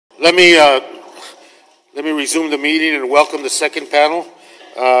Let me resume the meeting and welcome the second panel.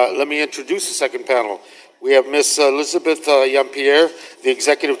 Let me introduce the second panel. We have Ms. Elizabeth Yeampierre, the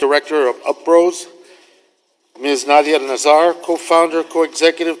Executive Director of UpRose, Ms. Nadia Nazar, Co-Founder,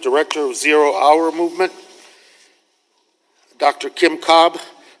 Co-Executive Director of Zero Hour Movement, Dr. Kim Cobb,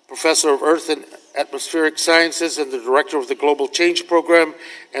 Professor of Earth and Atmospheric Sciences and the Director of the Global Change Program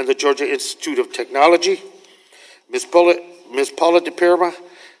and the Georgia Institute of Technology, Ms. Paula DePirma,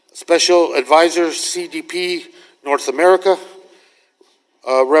 Special Advisor, CDP North America,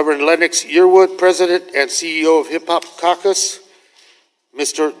 Reverend Lennox Yearwood, President and CEO of Hip Hop Caucus,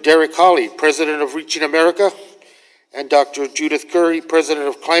 Mr. Derek Hawley, President of Reaching America, and Dr. Judith Curry, President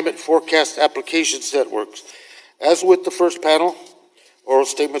of Climate Forecast Applications Networks. As with the first panel, oral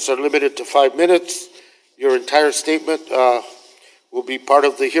statements are limited to 5 minutes. Your entire statement will be part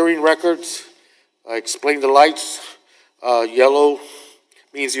of the hearing records. Explain the lights. Yellow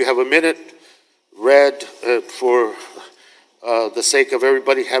means you have a minute. Red for the sake of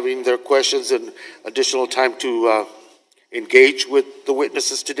everybody having their questions and additional time to engage with the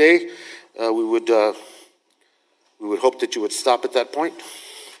witnesses today. We would hope that you would stop at that point.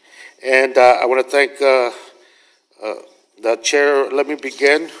 And I want to thank the chair. Let me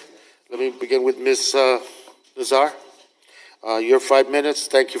begin with Ms. Nazar. Your 5 minutes.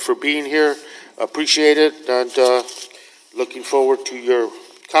 Thank you for being here. Appreciate it, and looking forward to your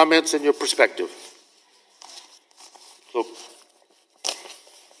comments and your perspective. So.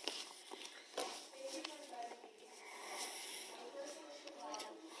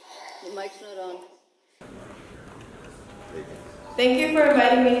 The mic's not on. Thank you for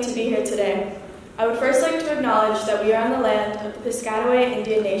inviting me to be here today. I would first like to acknowledge that we are on the land of the Piscataway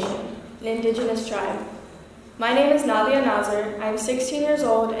Indian Nation, an indigenous tribe. My name is Nadia Nazar. I am 16 years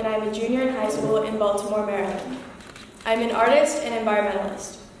old and I am a junior in high school in Baltimore, Maryland. I am an artist and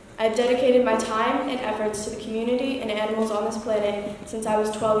environmentalist. I have dedicated my time and efforts to the community and animals on this planet since I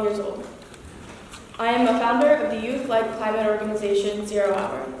was 12 years old. I am a founder of the youth-led climate organization Zero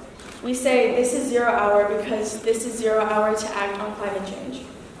Hour. We say this is Zero Hour because this is Zero Hour to act on climate change.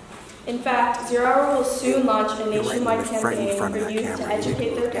 In fact, Zero Hour will soon launch a nationwide campaign for youth to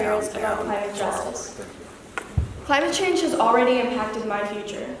educate their peers about climate justice. Climate change has already impacted my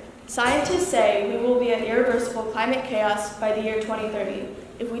future. Scientists say we will be at irreversible climate chaos by the year 2030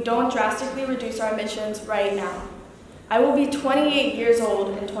 if we don't drastically reduce our emissions right now. I will be 28 years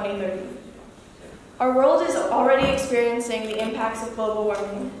old in 2030. Our world is already experiencing the impacts of global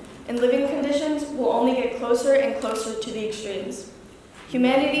warming, and living conditions will only get closer and closer to the extremes.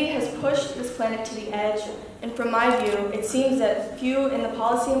 Humanity has pushed this planet to the edge, and from my view, it seems that few in the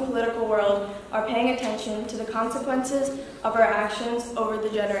policy and political world are paying attention to the consequences of our actions over the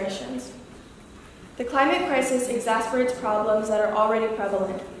generations. The climate crisis exacerbates problems that are already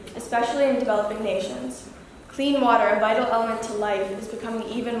prevalent, especially in developing nations. Clean water, a vital element to life, is becoming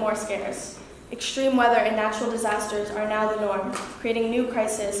even more scarce. Extreme weather and natural disasters are now the norm, creating new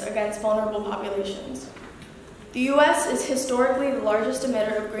crises against vulnerable populations. The U.S. is historically the largest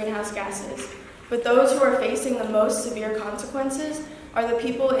emitter of greenhouse gases, but those who are facing the most severe consequences are the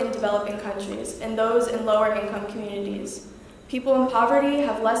people in developing countries and those in lower income communities. People in poverty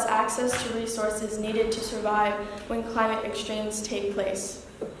have less access to resources needed to survive when climate extremes take place.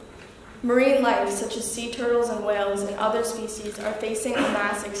 Marine life, such as sea turtles and whales and other species, are facing a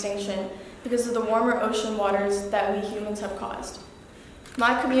mass extinction because of the warmer ocean waters that we humans have caused.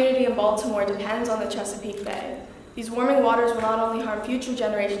 My community in Baltimore depends on the Chesapeake Bay. These warming waters will not only harm future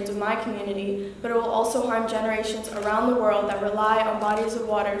generations of my community, but it will also harm generations around the world that rely on bodies of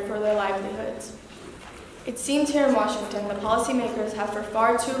water for their livelihoods. It seems here in Washington that policymakers have for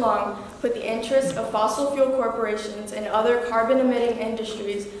far too long put the interests of fossil fuel corporations and other carbon-emitting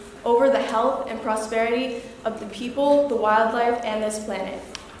industries over the health and prosperity of the people, the wildlife, and this planet.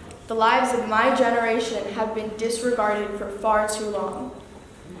 The lives of my generation have been disregarded for far too long.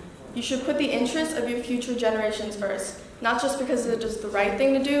 You should put the interests of your future generations first, not just because it is the right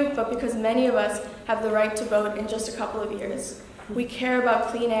thing to do, but because many of us have the right to vote in just a couple of years. We care about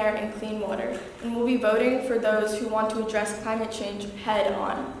clean air and clean water, and we'll be voting for those who want to address climate change head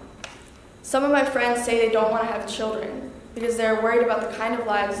on. Some of my friends say they don't want to have children because they're worried about the kind of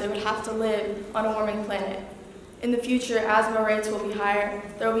lives they would have to live on a warming planet. In the future, asthma rates will be higher,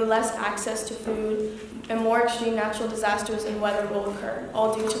 there will be less access to food, and more extreme natural disasters and weather will occur,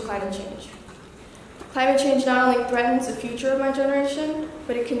 all due to climate change. Climate change not only threatens the future of my generation,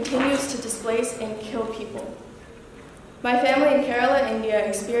 but it continues to displace and kill people. My family in Kerala, India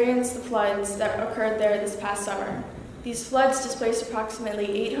experienced the floods that occurred there this past summer. These floods displaced approximately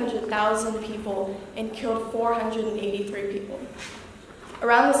 800,000 people and killed 483 people.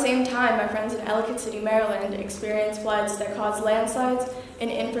 Around the same time, my friends in Ellicott City, Maryland experienced floods that caused landslides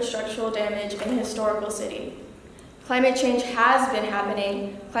and infrastructural damage in a historical city. Climate change has been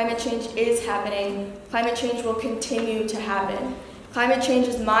happening, climate change is happening, climate change will continue to happen. Climate change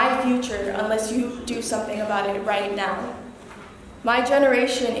is my future unless you do something about it right now. My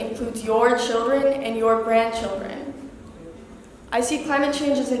generation includes your children and your grandchildren. I see climate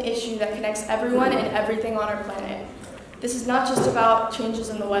change as an issue that connects everyone and everything on our planet. This is not just about changes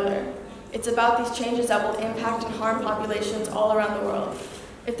in the weather. It's about these changes that will impact and harm populations all around the world.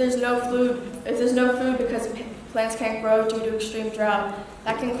 If there's no food because plants can't grow due to extreme drought,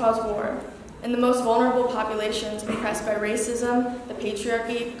 that can cause war. And the most vulnerable populations oppressed by racism, the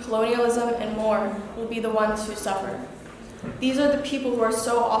patriarchy, colonialism, and more will be the ones who suffer. These are the people who are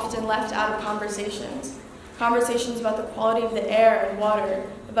so often left out of conversations. Conversations about the quality of the air and water,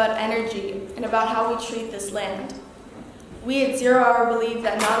 about energy, and about how we treat this land. We at Zero Hour believe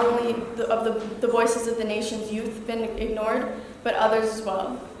that not only the voices of the nation's youth have been ignored, but others as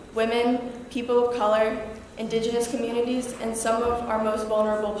well. Women, people of color, indigenous communities, and some of our most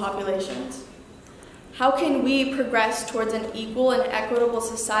vulnerable populations. How can we progress towards an equal and equitable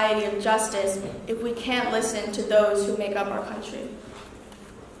society of justice if we can't listen to those who make up our country?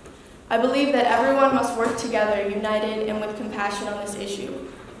 I believe that everyone must work together, united and with compassion on this issue.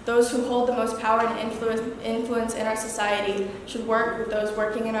 Those who hold the most power and influence in our society should work with those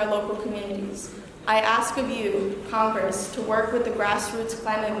working in our local communities. I ask of you, Congress, to work with the grassroots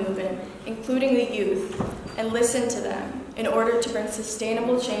climate movement, including the youth, and listen to them in order to bring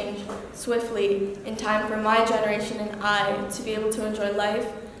sustainable change swiftly in time for my generation and I to be able to enjoy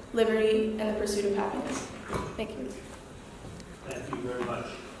life, liberty, and the pursuit of happiness. Thank you. Thank you very much.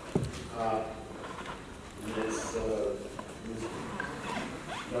 Ms.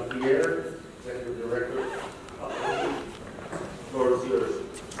 Yeampierre, Executive Director. The floor is yours.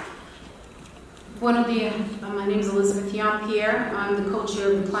 Buenos dias. My name is Elizabeth Yeampierre. I'm the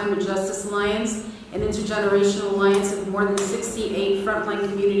co-chair of the Climate Justice Alliance, an intergenerational alliance of more than 68 frontline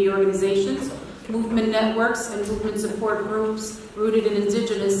community organizations, movement networks, and movement support groups rooted in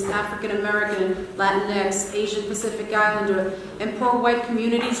Indigenous, African American, Latinx, Asian Pacific Islander, and pro-white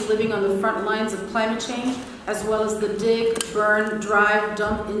communities living on the front lines of climate change, as well as the dig, burn, drive,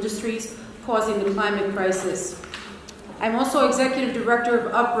 dump industries causing the climate crisis. I'm also executive director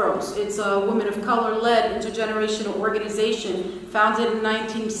of UpRose. It's a women of color-led intergenerational organization founded in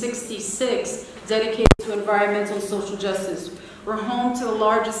 1966, dedicated to environmental and social justice. We're home to the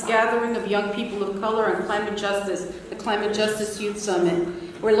largest gathering of young people of color on climate justice, the Climate Justice Youth Summit.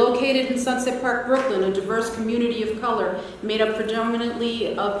 We're located in Sunset Park, Brooklyn, a diverse community of color made up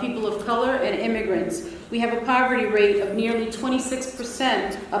predominantly of people of color and immigrants. We have a poverty rate of nearly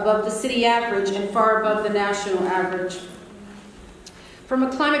 26% above the city average and far above the national average. From a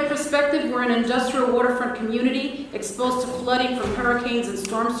climate perspective, we're an industrial waterfront community exposed to flooding from hurricanes and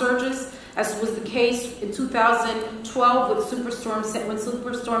storm surges, as was the case in 2012 with when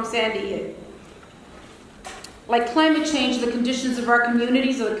Superstorm Sandy hit. Like climate change, the conditions of our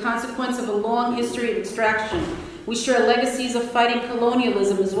communities are the consequence of a long history of extraction. We share legacies of fighting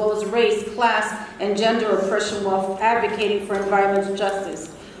colonialism as well as race, class, and gender oppression while advocating for environmental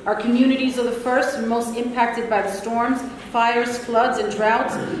justice. Our communities are the first and most impacted by the storms, fires, floods, and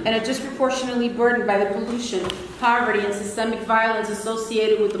droughts, and are disproportionately burdened by the pollution, poverty, and systemic violence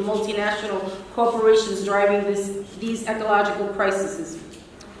associated with the multinational corporations driving these ecological crises.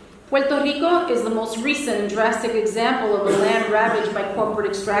 Puerto Rico is the most recent and drastic example of a land ravaged by corporate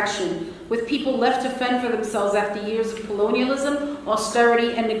extraction, with people left to fend for themselves after years of colonialism,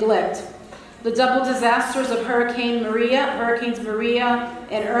 austerity, and neglect. The double disasters of Hurricanes Maria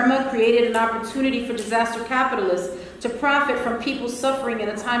and Irma created an opportunity for disaster capitalists to profit from people suffering in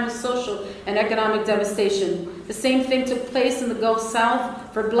a time of social and economic devastation. The same thing took place in the Gulf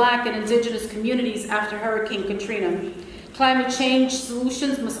South for Black and Indigenous communities after Hurricane Katrina. Climate change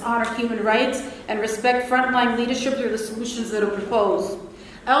solutions must honor human rights and respect frontline leadership through the solutions that are proposed.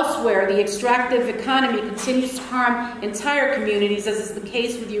 Elsewhere, the extractive economy continues to harm entire communities, as is the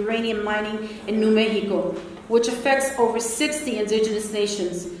case with uranium mining in New Mexico, which affects over 60 indigenous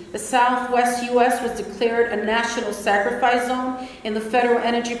nations. The Southwest U.S. was declared a national sacrifice zone in the federal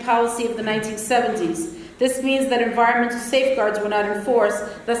energy policy of the 1970s. This means that environmental safeguards were not enforced,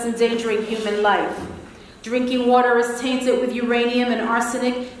 thus endangering human life. Drinking water is tainted with uranium and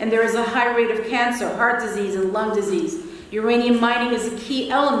arsenic, and there is a high rate of cancer, heart disease, and lung disease. Uranium mining is a key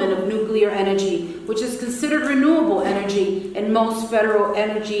element of nuclear energy, which is considered renewable energy in most federal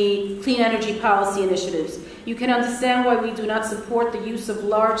clean energy policy initiatives. You can understand why we do not support the use of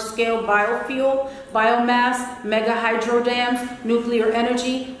large-scale biofuel, biomass, mega hydro dams, nuclear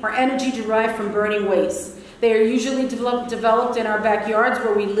energy, or energy derived from burning waste. They are usually developed in our backyards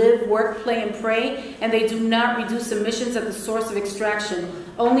where we live, work, play, and pray, and they do not reduce emissions at the source of extraction,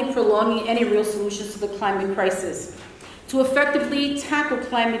 only prolonging any real solutions to the climate crisis. To effectively tackle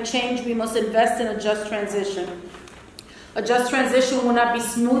climate change, we must invest in a just transition. A just transition will not be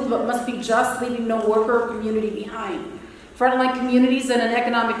smooth, but must be just, leaving no worker or community behind. Frontline communities and an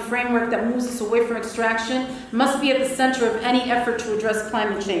economic framework that moves us away from extraction must be at the center of any effort to address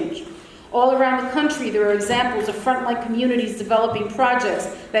climate change. All around the country, there are examples of frontline communities developing projects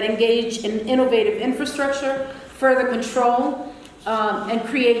that engage in innovative infrastructure, further control, and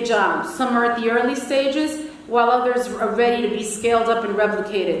create jobs. Some are at the early stages, while others are ready to be scaled up and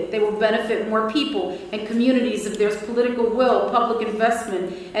replicated. They will benefit more people and communities if there's political will, public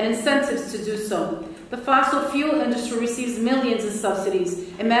investment, and incentives to do so. The fossil fuel industry receives millions in subsidies.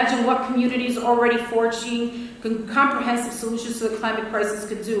 Imagine what communities already forging comprehensive solutions to the climate crisis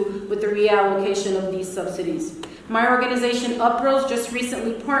could do with the reallocation of these subsidies. My organization, UpRose, just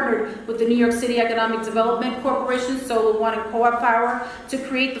recently partnered with the New York City Economic Development Corporation, Solar One, and Co-op Power to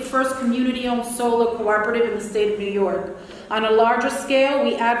create the first community-owned solar cooperative in the state of New York. On a larger scale,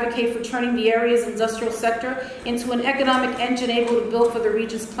 we advocate for turning the area's industrial sector into an economic engine able to build for the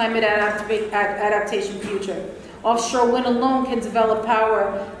region's climate adaptation future. Offshore wind alone can deliver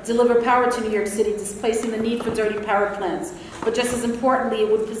power to New York City, displacing the need for dirty power plants. But just as importantly,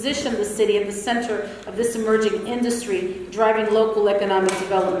 it would position the city at the center of this emerging industry, driving local economic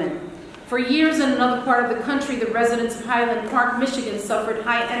development. For years in another part of the country, the residents of Highland Park, Michigan suffered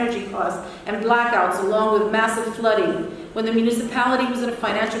high energy costs and blackouts along with massive flooding. When the municipality was in a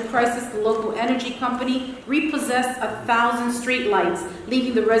financial crisis, the local energy company repossessed 1,000 streetlights,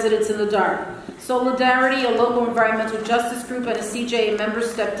 leaving the residents in the dark. Solidarity, a local environmental justice group, and a CJA member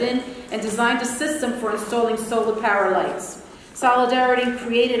stepped in and designed a system for installing solar power lights. Solidarity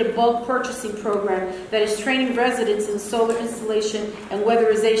created a bulk purchasing program that is training residents in solar installation and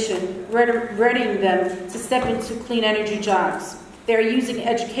weatherization, readying them to step into clean energy jobs. They are using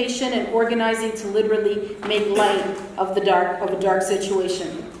education and organizing to literally make light of a dark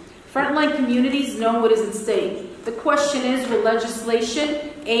situation. Frontline communities know what is at stake. The question is, will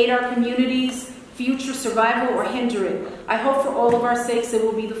legislation aid our communities' future survival or hinder it? I hope for all of our sakes it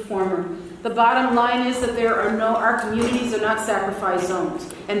will be the former. The bottom line is that our communities are not sacrifice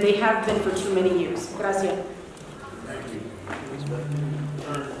zones, and they have been for too many years. Gracias. Thank you.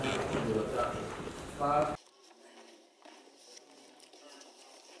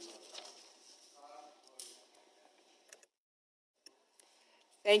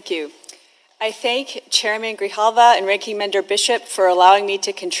 Thank you. I thank Chairman Grijalva and Ranking Member Bishop for allowing me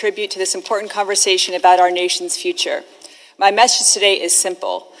to contribute to this important conversation about our nation's future. My message today is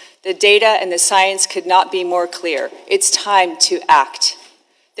simple. The data and the science could not be more clear. It's time to act.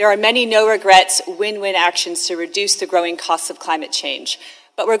 There are many no-regrets, win-win actions to reduce the growing costs of climate change.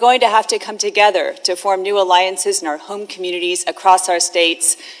 But we're going to have to come together to form new alliances in our home communities across our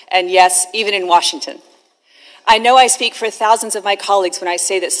states, and yes, even in Washington. I know I speak for thousands of my colleagues when I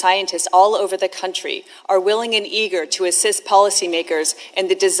say that scientists all over the country are willing and eager to assist policymakers in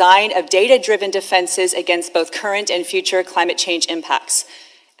the design of data-driven defenses against both current and future climate change impacts.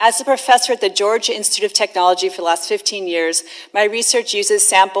 As a professor at the Georgia Institute of Technology for the last 15 years, my research uses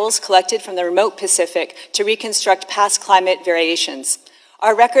samples collected from the remote Pacific to reconstruct past climate variations.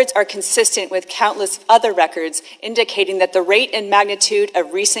 Our records are consistent with countless other records indicating that the rate and magnitude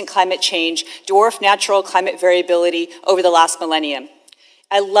of recent climate change dwarf natural climate variability over the last millennium.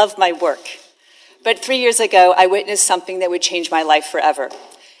 I love my work, but 3 years ago, I witnessed something that would change my life forever.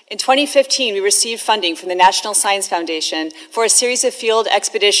 In 2015, we received funding from the National Science Foundation for a series of field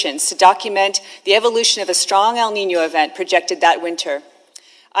expeditions to document the evolution of a strong El Niño event projected that winter.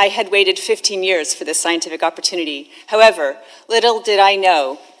 I had waited 15 years for this scientific opportunity. However, little did I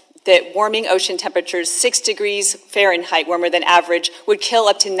know that warming ocean temperatures 6 degrees Fahrenheit warmer than average would kill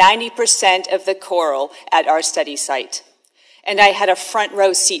up to 90% of the coral at our study site. And I had a front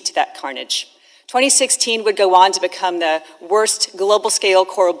row seat to that carnage. 2016 would go on to become the worst global-scale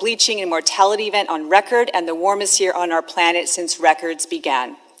coral bleaching and mortality event on record and the warmest year on our planet since records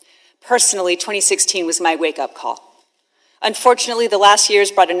began. Personally, 2016 was my wake-up call. Unfortunately, the last years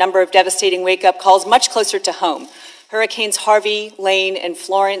brought a number of devastating wake-up calls much closer to home. Hurricanes Harvey, Lane, and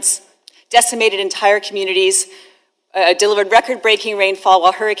Florence decimated entire communities delivered record-breaking rainfall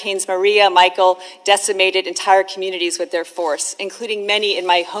while Hurricanes Maria, Michael decimated entire communities with their force, including many in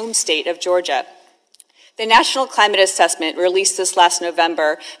my home state of Georgia. The National Climate Assessment, released this last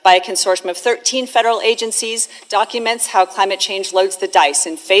November by a consortium of 13 federal agencies, documents how climate change loads the dice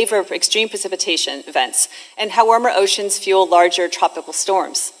in favor of extreme precipitation events and how warmer oceans fuel larger tropical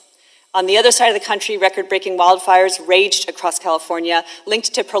storms. On the other side of the country, record-breaking wildfires raged across California,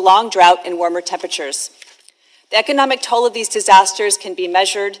 linked to prolonged drought and warmer temperatures. The economic toll of these disasters can be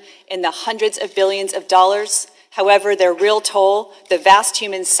measured in the hundreds of billions of dollars. However, their real toll, the vast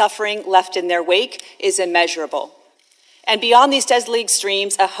human suffering left in their wake, is immeasurable. And beyond these deadly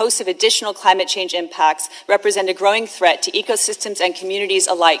extremes, a host of additional climate change impacts represent a growing threat to ecosystems and communities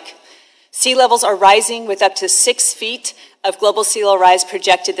alike. Sea levels are rising with up to 6 feet of global sea level rise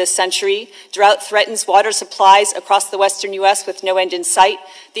projected this century. Drought threatens water supplies across the western U.S. with no end in sight.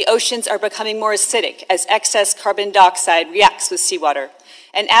 The oceans are becoming more acidic as excess carbon dioxide reacts with seawater.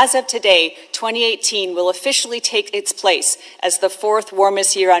 And as of today, 2018 will officially take its place as the 4th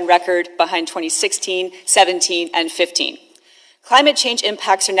warmest year on record behind 2016, 17, and 15. Climate change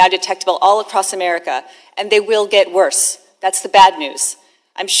impacts are now detectable all across America, and they will get worse. That's the bad news.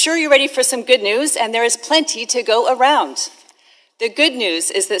 I'm sure you're ready for some good news, and there is plenty to go around. The good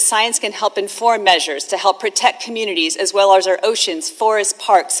news is that science can help inform measures to help protect communities as well as our oceans, forests,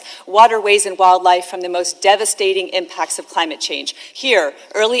 parks, waterways, and wildlife from the most devastating impacts of climate change. Here,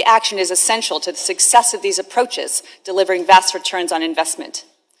 early action is essential to the success of these approaches, delivering vast returns on investment.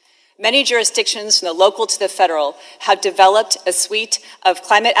 Many jurisdictions, from the local to the federal, have developed a suite of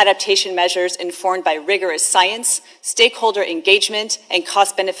climate adaptation measures informed by rigorous science, stakeholder engagement, and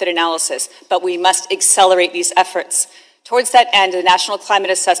cost-benefit analysis, but we must accelerate these efforts. Towards that end, the National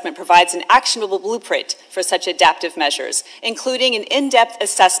Climate Assessment provides an actionable blueprint for such adaptive measures, including an in-depth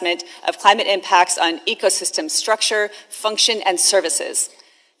assessment of climate impacts on ecosystem structure, function, and services.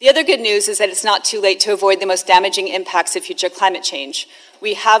 The other good news is that it's not too late to avoid the most damaging impacts of future climate change.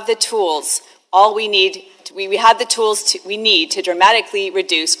 We have the tools, we need to dramatically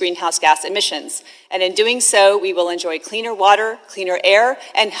reduce greenhouse gas emissions. And in doing so, we will enjoy cleaner water, cleaner air,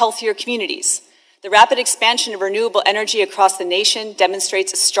 and healthier communities. The rapid expansion of renewable energy across the nation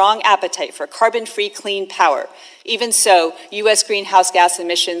demonstrates a strong appetite for carbon-free clean power. Even so, U.S. greenhouse gas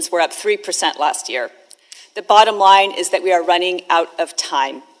emissions were up 3% last year. The bottom line is that we are running out of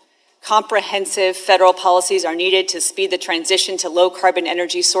time. Comprehensive federal policies are needed to speed the transition to low-carbon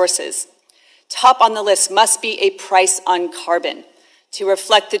energy sources. Top on the list must be a price on carbon, to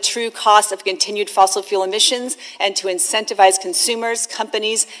reflect the true cost of continued fossil fuel emissions and to incentivize consumers,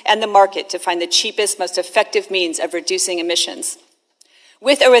 companies, and the market to find the cheapest, most effective means of reducing emissions.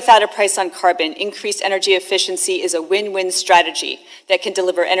 With or without a price on carbon, increased energy efficiency is a win-win strategy that can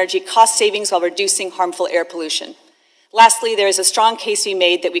deliver energy cost savings while reducing harmful air pollution. Lastly, there is a strong case to be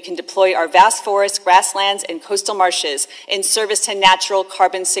made that we can deploy our vast forests, grasslands, and coastal marshes in service to natural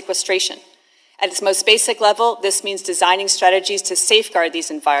carbon sequestration. At its most basic level, this means designing strategies to safeguard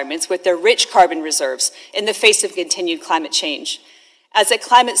these environments with their rich carbon reserves in the face of continued climate change. As a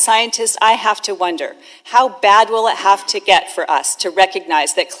climate scientist, I have to wonder, how bad will it have to get for us to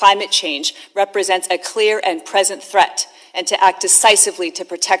recognize that climate change represents a clear and present threat and to act decisively to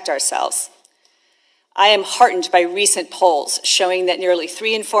protect ourselves? I am heartened by recent polls showing that nearly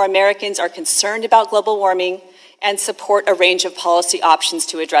 3 in 4 Americans are concerned about global warming and support a range of policy options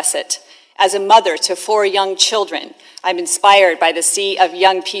to address it. As a mother to 4 young children, I'm inspired by the sea of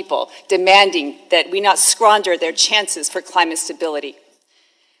young people demanding that we not squander their chances for climate stability.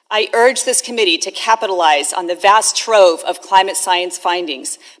 I urge this committee to capitalize on the vast trove of climate science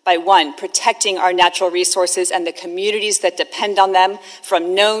findings by 1, protecting our natural resources and the communities that depend on them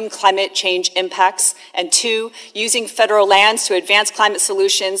from known climate change impacts, and 2, using federal lands to advance climate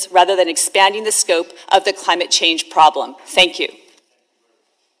solutions rather than expanding the scope of the climate change problem. Thank you.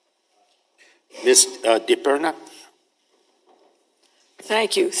 Ms. DiPerna.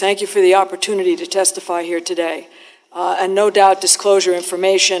 Thank you. Thank you for the opportunity to testify here today. And no doubt disclosure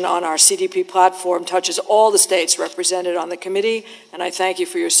information on our CDP platform touches all the states represented on the committee, and I thank you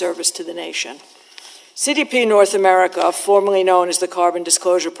for your service to the nation. CDP North America, formerly known as the Carbon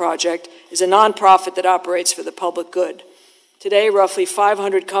Disclosure Project, is a nonprofit that operates for the public good. Today, roughly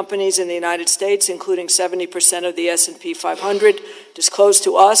 500 companies in the United States, including 70% of the S&P 500, disclose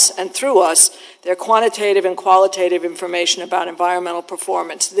to us and through us their quantitative and qualitative information about environmental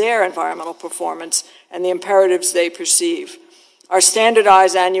performance, their environmental performance, and the imperatives they perceive. Our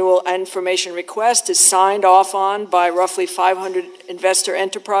standardized annual information request is signed off on by roughly 500 investor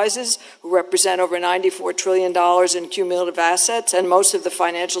enterprises who represent over $94 trillion in cumulative assets and most of the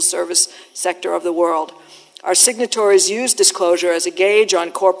financial service sector of the world. Our signatories use disclosure as a gauge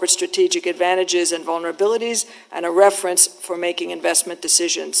on corporate strategic advantages and vulnerabilities and a reference for making investment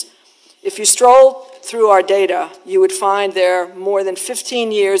decisions. If you stroll through our data, you would find there more than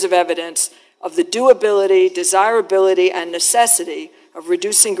 15 years of evidence of the doability, desirability, and necessity of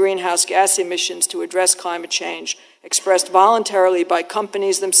reducing greenhouse gas emissions to address climate change, expressed voluntarily by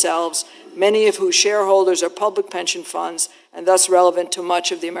companies themselves, many of whose shareholders are public pension funds, and thus relevant to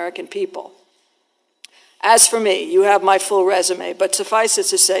much of the American people. As for me, you have my full resume, but suffice it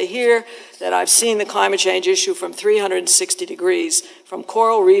to say here that I've seen the climate change issue from 360 degrees, from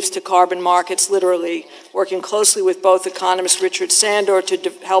coral reefs to carbon markets, literally, working closely with both economist Richard Sandor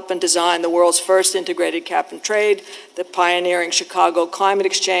to help and design the world's first integrated cap and trade, the pioneering Chicago Climate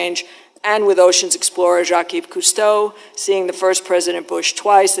Exchange, and with oceans explorer Jacques-Yves Cousteau, seeing the first President Bush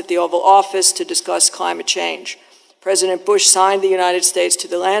twice at the Oval Office to discuss climate change. President Bush signed the United States to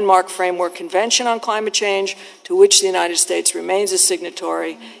the Landmark Framework Convention on Climate Change, to which the United States remains a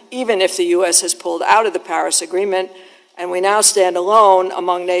signatory, even if the U.S. has pulled out of the Paris Agreement, and we now stand alone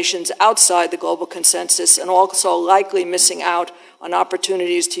among nations outside the global consensus and also likely missing out on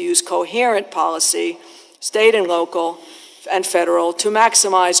opportunities to use coherent policy, state and local and federal, to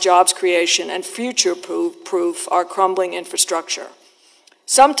maximize jobs creation and future-proof our crumbling infrastructure.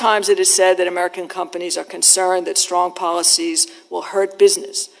 Sometimes it is said that American companies are concerned that strong policies will hurt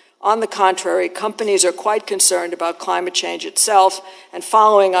business. On the contrary, companies are quite concerned about climate change itself, and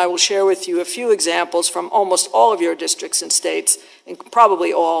following, I will share with you a few examples from almost all of your districts and states, and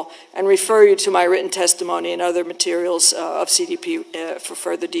probably all, and refer you to my written testimony and other materials of CDP for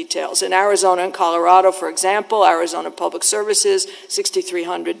further details. In Arizona and Colorado, for example, Arizona Public Services,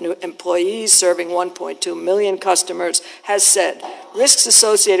 6,300 new employees serving 1.2 million customers, has said, risks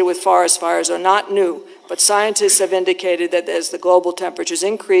associated with forest fires are not new, but scientists have indicated that as the global temperatures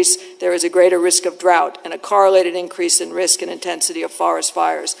increase, there is a greater risk of drought and a correlated increase in risk and intensity of forest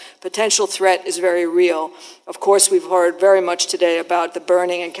fires. Potential threat is very real. Of course, we've heard very much today about the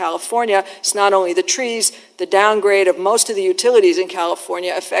burning in California. It's not only the trees, the downgrade of most of the utilities in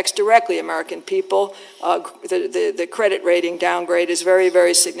California affects directly American people. The credit rating downgrade is very,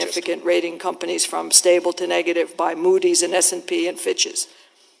 very significant, rating companies from stable to negative by Moody's and S&P and Fitch's.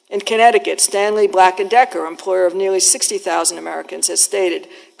 In Connecticut, Stanley Black & Decker, employer of nearly 60,000 Americans, has stated,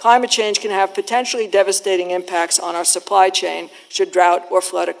 climate change can have potentially devastating impacts on our supply chain should drought or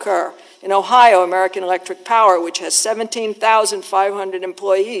flood occur. In Ohio, American Electric Power, which has 17,500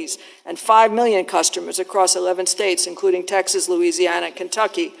 employees and 5 million customers across 11 states, including Texas, Louisiana,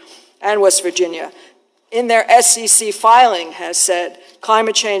 Kentucky, and West Virginia, in their SEC filing has said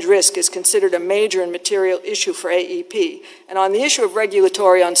climate change risk is considered a major and material issue for AEP. And on the issue of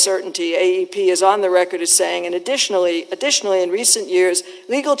regulatory uncertainty, AEP is on the record as saying, and additionally, in recent years,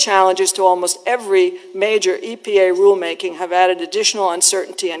 legal challenges to almost every major EPA rulemaking have added additional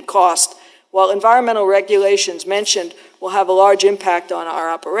uncertainty and cost. While environmental regulations mentioned will have a large impact on our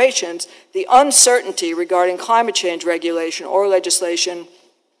operations, the uncertainty regarding climate change regulation or legislation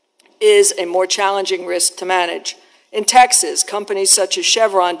is a more challenging risk to manage. In Texas, companies such as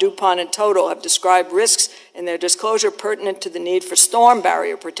Chevron, DuPont, and Total have described risks in their disclosure pertinent to the need for storm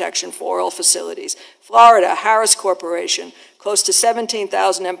barrier protection for oil facilities. Florida, Harris Corporation, close to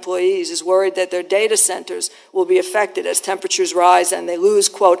 17,000 employees, is worried that their data centers will be affected as temperatures rise and they lose,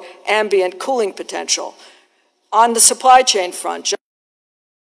 quote, ambient cooling potential. On the supply chain front,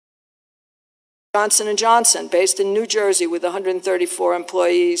 Johnson & Johnson, based in New Jersey with 134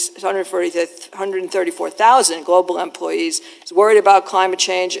 employees, 134,000 global employees, is worried about climate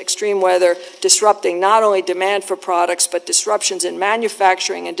change, extreme weather, disrupting not only demand for products, but disruptions in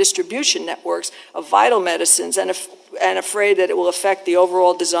manufacturing and distribution networks of vital medicines, and afraid that it will affect the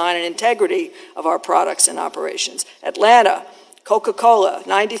overall design and integrity of our products and operations. Atlanta, Coca-Cola,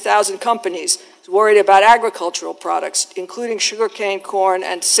 90,000 companies, is worried about agricultural products, including sugarcane, corn,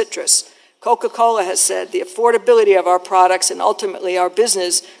 and citrus. Coca-Cola has said the affordability of our products and ultimately our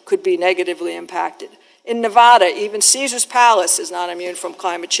business could be negatively impacted. In Nevada, even Caesar's Palace is not immune from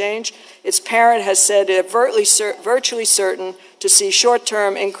climate change. Its parent has said it is virtually certain to see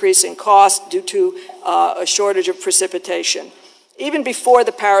short-term increase in cost due to a shortage of precipitation. Even before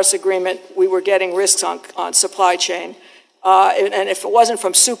the Paris Agreement, we were getting risks on supply chain. And if it wasn't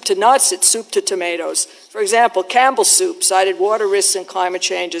from soup to nuts, it's soup to tomatoes. For example, Campbell's Soup cited water risks and climate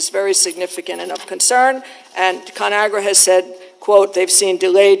change as very significant and of concern, and ConAgra has said, quote, they've seen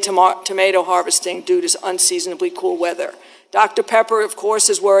delayed tomato harvesting due to unseasonably cool weather. Dr. Pepper, of course,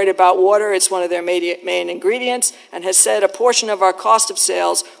 is worried about water. It's one of their main ingredients, and has said a portion of our cost of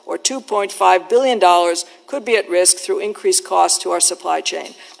sales, or $2.5 billion, could be at risk through increased costs to our supply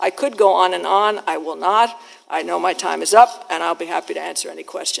chain. I could go on and on. I will not. I know my time is up, and I'll be happy to answer any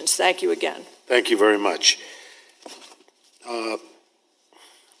questions. Thank you again. Thank you very much.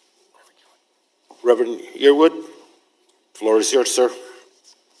 Reverend Yearwood, the floor is yours, sir.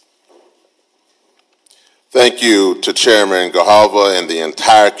 Thank you to Chairman Grijalva and the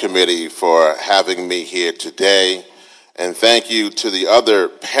entire committee for having me here today. And thank you to the other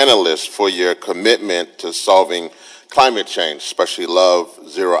panelists for your commitment to solving climate change, especially Love,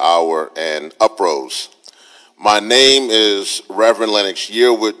 Zero Hour, and UpRose. My name is Reverend Lennox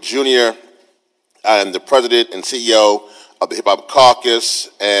Yearwood, Jr. I am the president and CEO of the Hip Hop Caucus,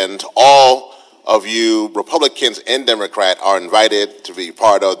 and all of you Republicans and Democrats are invited to be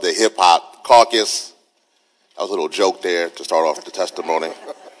part of the Hip Hop Caucus. That was a little joke there to start off the testimony.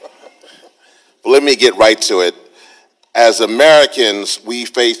 But let me get right to it. As Americans, we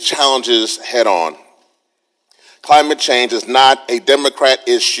face challenges head on. Climate change is not a Democrat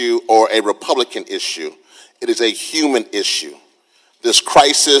issue or a Republican issue. It is a human issue. This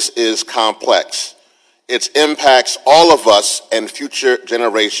crisis is complex. It impacts all of us and future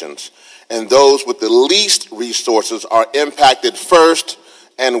generations. And those with the least resources are impacted first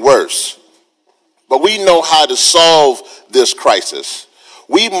and worse. But we know how to solve this crisis.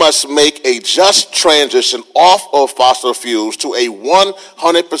 We must make a just transition off of fossil fuels to a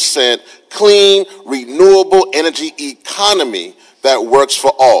 100% clean, renewable energy economy that works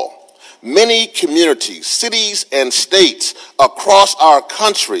for all. Many communities, cities, and states across our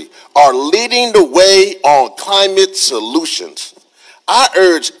country are leading the way on climate solutions. I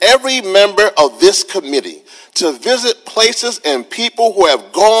urge every member of this committee to visit places and people who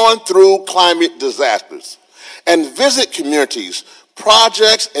have gone through climate disasters, and visit communities,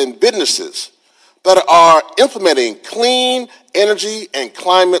 projects, and businesses that are implementing clean energy and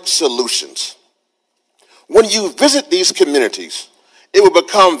climate solutions. When you visit these communities, it will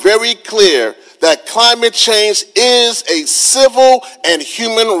become very clear that climate change is a civil and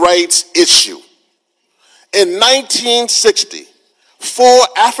human rights issue. In 1960, 4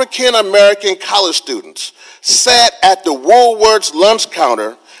 African-American college students sat at the Woolworth's lunch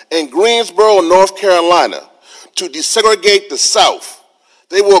counter in Greensboro, North Carolina, to desegregate the South.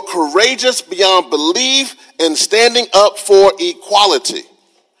 They were courageous beyond belief in standing up for equality.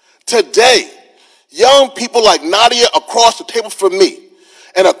 Today, young people like Nadia across the table from me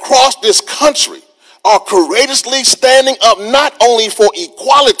and across this country are courageously standing up not only for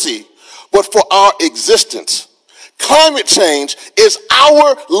equality, but for our existence. Climate change is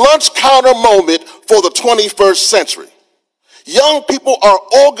our lunch counter moment for the 21st century. Young people are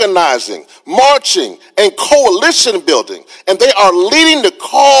organizing, marching, and coalition building, and they are leading the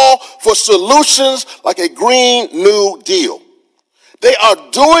call for solutions like a Green New Deal. They are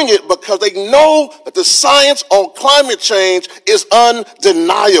doing it because they know that the science on climate change is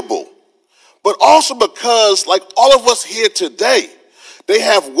undeniable, but also because, like all of us here today, they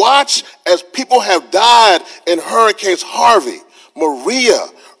have watched as people have died in Hurricanes Harvey, Maria,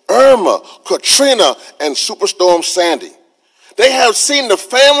 Irma, Katrina, and Superstorm Sandy. They have seen the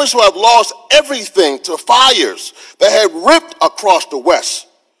families who have lost everything to fires that have ripped across the West.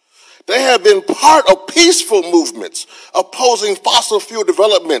 They have been part of peaceful movements opposing fossil fuel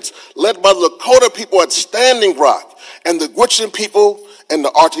developments led by the Lakota people at Standing Rock and the Gwich'in people in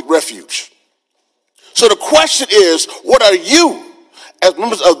the Arctic Refuge. So the question is, what are you, as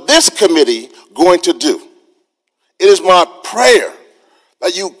members of this committee, going to do? It is my prayer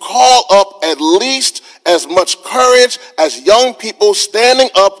that you call up at least as much courage as young people standing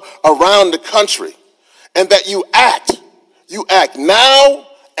up around the country, and that you act now,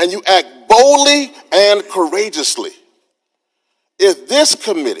 and you act boldly and courageously. If this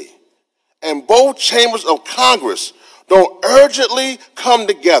committee and both chambers of Congress don't urgently come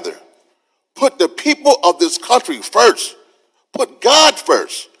together, put the people of this country first, put God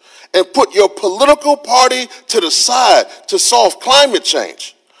first, and put your political party to the side to solve climate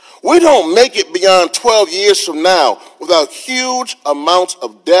change, we don't make it beyond 12 years from now without huge amounts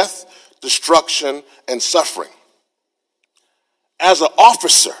of death, destruction, and suffering. As an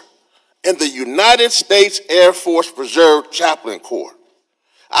officer in the United States Air Force Reserve Chaplain Corps,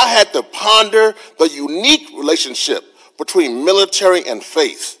 I had to ponder the unique relationship between military and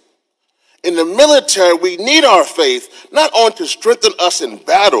faith. In the military, we need our faith not only to strengthen us in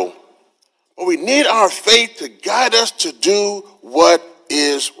battle, but we need our faith to guide us to do what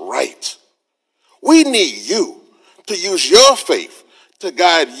is right. We need you to use your faith to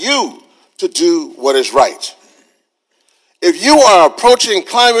guide you to do what is right. If you are approaching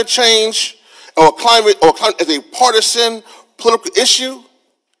climate change or climate as a partisan political issue,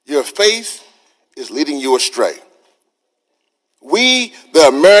 your faith is leading you astray. We, the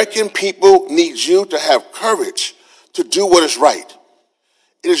American people, need you to have courage to do what is right.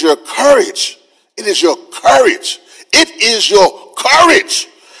 It is your courage. It is your courage. It is your courage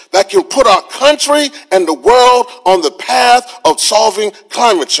that can put our country and the world on the path of solving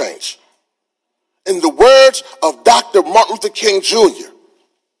climate change. In the words of Dr. Martin Luther King Jr.,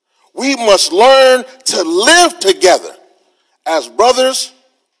 we must learn to live together as brothers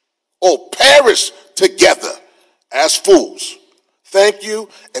or perish together as fools. Thank you,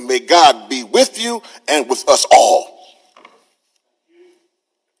 and may God be with you and with us all.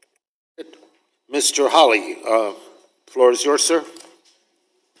 Mr. Holly, floor is yours, sir.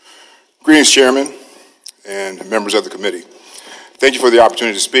 Greetings, Chairman and members of the committee. Thank you for the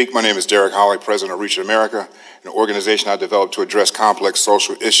opportunity to speak. My name is Derek Holly, President of Reach America, an organization I developed to address complex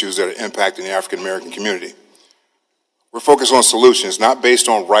social issues that are impacting the African American community. We're focused on solutions, not based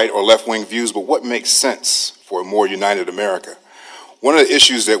on right or left-wing views, but what makes sense for a more united America. One of the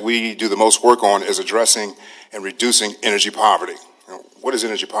issues that we do the most work on is addressing and reducing energy poverty. What is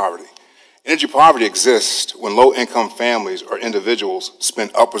energy poverty? Energy poverty exists when low-income families or individuals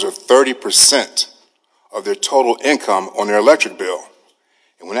spend upwards of 30% of their total income on their electric bill.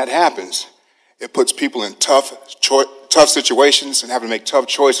 And when that happens, it puts people in tough situations and having to make tough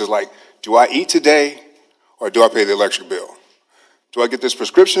choices like, do I eat today or do I pay the electric bill? Do I get this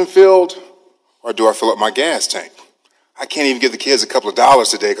prescription filled or do I fill up my gas tank? I can't even give the kids a couple of dollars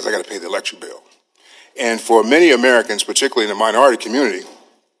today because I got to pay the electric bill. And for many Americans, particularly in the minority community,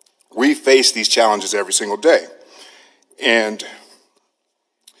 we face these challenges every single day. And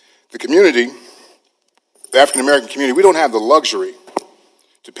the community, the African American community, we don't have the luxury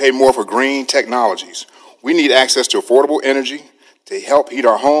to pay more for green technologies. We need access to affordable energy to help heat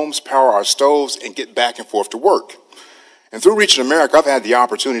our homes, power our stoves, and get back and forth to work. And through Reaching America, I've had the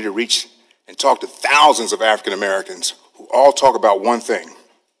opportunity to reach and talk to thousands of African Americans who all talk about one thing: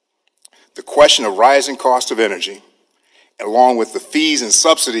 the question of rising cost of energy, along with the fees and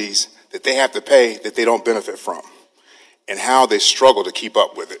subsidies that they have to pay that they don't benefit from, and how they struggle to keep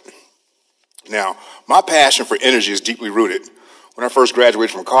up with it. Now, my passion for energy is deeply rooted. When I first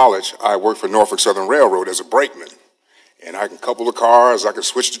graduated from college, I worked for Norfolk Southern Railroad as a brakeman. And I can couple the cars, I can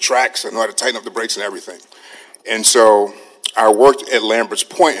switch the tracks, I know how to tighten up the brakes and everything. And so I worked at Lambert's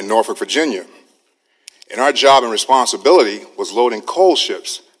Point in Norfolk, Virginia. And our job and responsibility was loading coal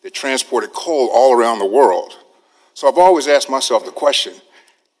ships that transported coal all around the world. So I've always asked myself the question,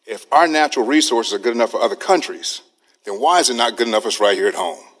 if our natural resources are good enough for other countries, then why is it not good enough for us right here at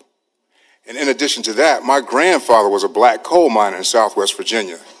home? And in addition to that, my grandfather was a black coal miner in Southwest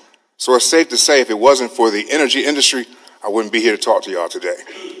Virginia. So it's safe to say if it wasn't for the energy industry, I wouldn't be here to talk to y'all today.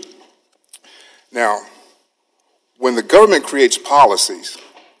 Now, when the government creates policies,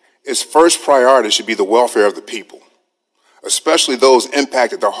 its first priority should be the welfare of the people, especially those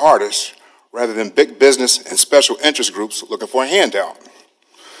impacted the hardest, rather than big business and special interest groups looking for a handout.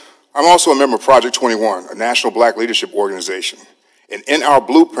 I'm also a member of Project 21, a national black leadership organization. And in our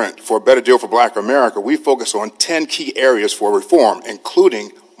blueprint for a better deal for Black America, we focus on 10 key areas for reform,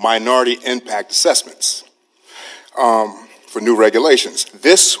 including minority impact assessments for new regulations.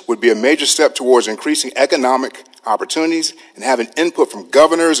 This would be a major step towards increasing economic opportunities and having input from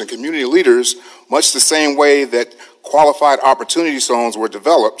governors and community leaders, much the same way that qualified opportunity zones were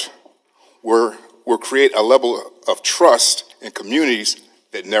developed, will create a level of trust in communities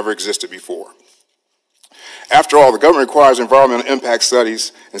that never existed before. After all, the government requires environmental impact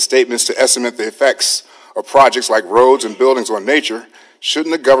studies and statements to estimate the effects of projects like roads and buildings on nature.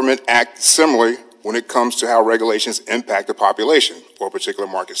 Shouldn't the government act similarly when it comes to how regulations impact the population or a particular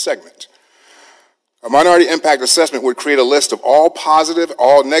market segment? A minority impact assessment would create a list of all positive,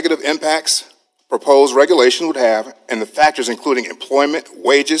 all negative impacts proposed regulation would have, and the factors including employment,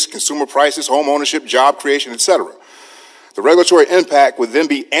 wages, consumer prices, home ownership, job creation, etc. The regulatory impact would then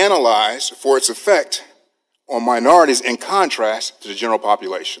be analyzed for its effect on minorities in contrast to the general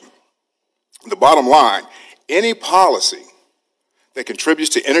population. The bottom line, any policy that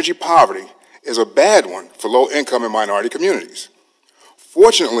contributes to energy poverty is a bad one for low-income and minority communities.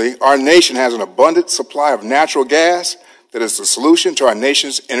 Fortunately, our nation has an abundant supply of natural gas that is the solution to our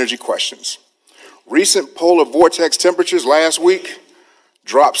nation's energy questions. Recent polar vortex temperatures last week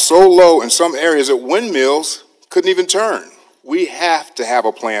dropped so low in some areas that windmills couldn't even turn. We have to have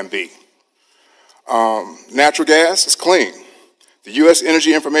a plan B. Natural gas is clean. The U.S.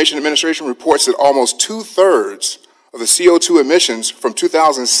 Energy Information Administration reports that almost 2/3 of the CO2 emissions from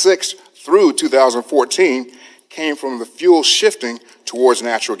 2006 through 2014 came from the fuel shifting towards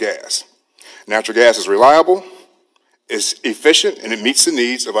natural gas. Natural gas is reliable, it's efficient, and it meets the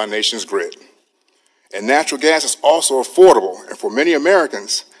needs of our nation's grid. And natural gas is also affordable, and for many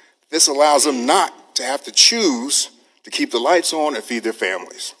Americans, this allows them not to have to choose to keep the lights on and feed their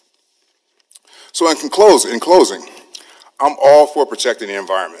families. So in closing, I'm all for protecting the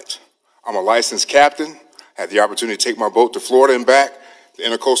environment. I'm a licensed captain, had the opportunity to take my boat to Florida and back. The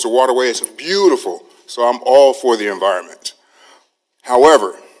Intercoastal Waterway is beautiful, so I'm all for the environment.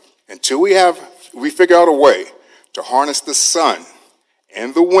 However, until we figure out a way to harness the sun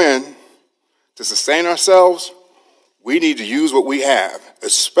and the wind to sustain ourselves, we need to use what we have,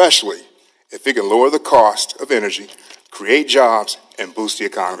 especially if it can lower the cost of energy, create jobs, and boost the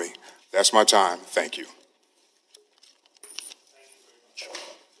economy. That's my time. Thank you.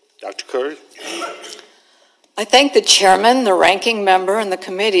 Dr. Curry? I thank the chairman, the ranking member, and the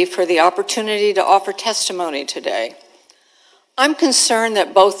committee for the opportunity to offer testimony today. I'm concerned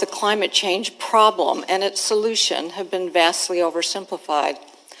that both the climate change problem and its solution have been vastly oversimplified.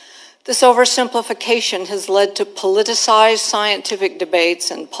 This oversimplification has led to politicized scientific debates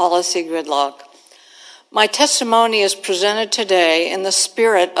and policy gridlock. My testimony is presented today in the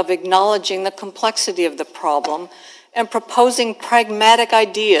spirit of acknowledging the complexity of the problem and proposing pragmatic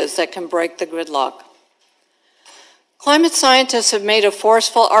ideas that can break the gridlock. Climate scientists have made a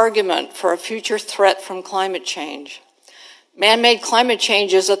forceful argument for a future threat from climate change. Man-made climate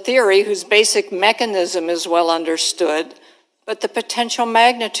change is a theory whose basic mechanism is well understood, but the potential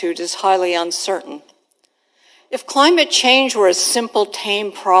magnitude is highly uncertain. If climate change were a simple,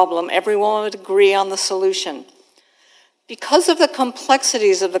 tame problem, everyone would agree on the solution. Because of the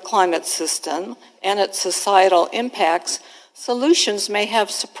complexities of the climate system and its societal impacts, solutions may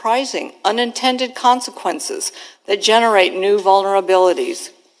have surprising, unintended consequences that generate new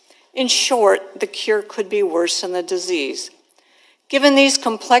vulnerabilities. In short, the cure could be worse than the disease. Given these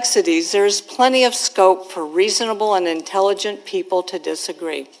complexities, there is plenty of scope for reasonable and intelligent people to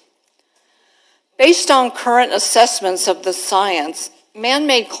disagree. Based on current assessments of the science,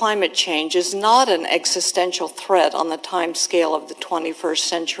 man-made climate change is not an existential threat on the timescale of the 21st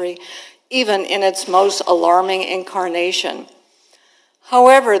century, even in its most alarming incarnation.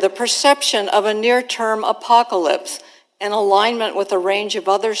 However, the perception of a near-term apocalypse in alignment with a range of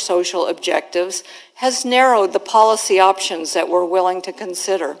other social objectives has narrowed the policy options that we're willing to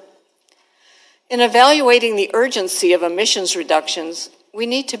consider. In evaluating the urgency of emissions reductions, we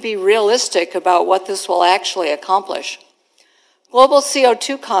need to be realistic about what this will actually accomplish. Global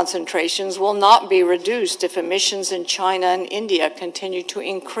CO2 concentrations will not be reduced if emissions in China and India continue to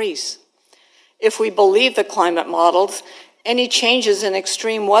increase. If we believe the climate models, any changes in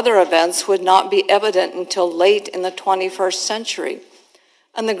extreme weather events would not be evident until late in the 21st century,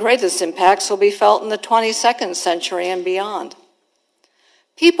 and the greatest impacts will be felt in the 22nd century and beyond.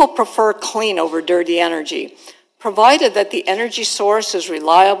 People prefer clean over dirty energy, provided that the energy source is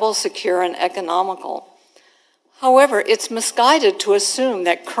reliable, secure, and economical. However, it's misguided to assume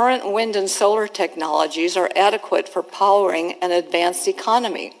that current wind and solar technologies are adequate for powering an advanced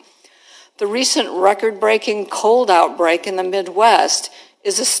economy. The recent record-breaking cold outbreak in the Midwest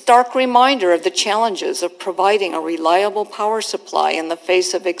is a stark reminder of the challenges of providing a reliable power supply in the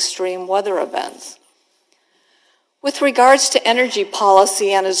face of extreme weather events. With regards to energy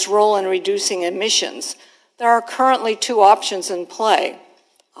policy and its role in reducing emissions, there are currently two options in play.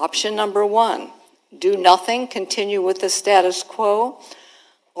 Option number one, do nothing, continue with the status quo.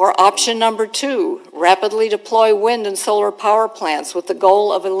 Or option number two, rapidly deploy wind and solar power plants with the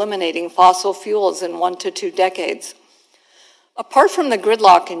goal of eliminating fossil fuels in 1 to 2 decades. Apart from the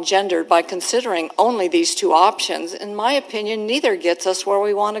gridlock engendered by considering only these two options, in my opinion, neither gets us where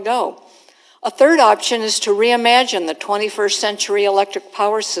we want to go. A third option is to reimagine the 21st century electric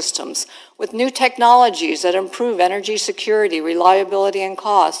power systems with new technologies that improve energy security, reliability, and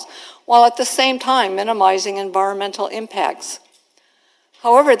cost, while at the same time minimizing environmental impacts.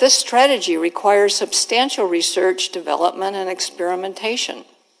 However, this strategy requires substantial research, development, and experimentation.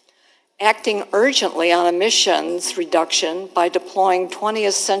 Acting urgently on emissions reduction by deploying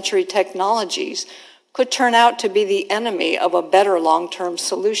 20th century technologies could turn out to be the enemy of a better long-term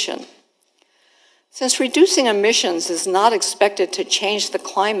solution. Since reducing emissions is not expected to change the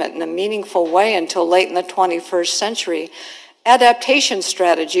climate in a meaningful way until late in the 21st century, adaptation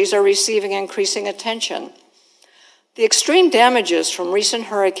strategies are receiving increasing attention. The extreme damages from recent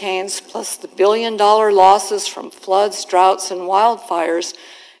hurricanes, plus the billion-dollar losses from floods, droughts, and wildfires,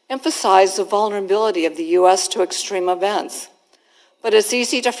 emphasize the vulnerability of the U.S. to extreme events. But it's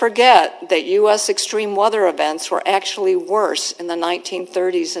easy to forget that U.S. extreme weather events were actually worse in the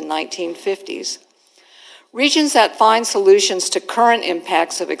 1930s and 1950s. Regions that find solutions to current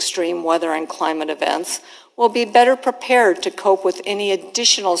impacts of extreme weather and climate events will be better prepared to cope with any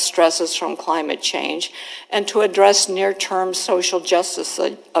additional stresses from climate change and to address near-term social justice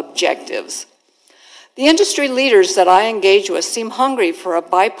objectives. The industry leaders that I engage with seem hungry for a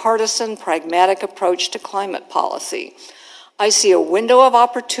bipartisan, pragmatic approach to climate policy. I see a window of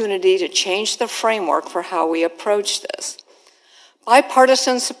opportunity to change the framework for how we approach this.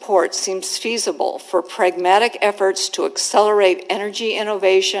 Bipartisan support seems feasible for pragmatic efforts to accelerate energy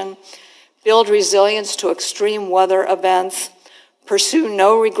innovation, build resilience to extreme weather events, pursue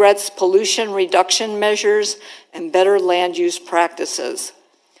no-regrets pollution reduction measures, and better land use practices.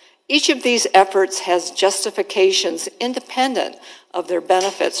 Each of these efforts has justifications independent of their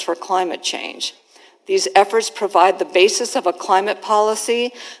benefits for climate change. These efforts provide the basis of a climate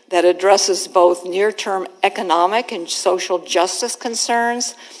policy that addresses both near-term economic and social justice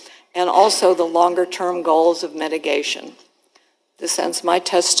concerns and also the longer-term goals of mitigation. This ends my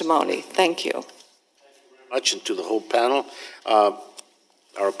testimony. Thank you. Thank you very much, and to the whole panel.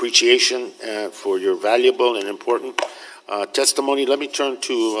 Our appreciation for your valuable and important testimony. Let me turn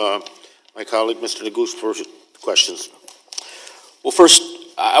to my colleague, Mr. Neguse, for questions. Well, first,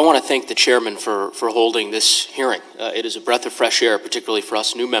 I want to thank the chairman for holding this hearing. It is a breath of fresh air, particularly for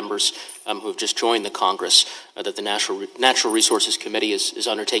us new members who have just joined the Congress, that the Natural Resources Committee is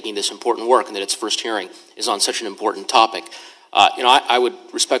undertaking this important work and that its first hearing is on such an important topic. I would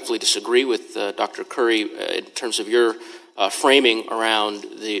respectfully disagree with Dr. Curry in terms of your framing around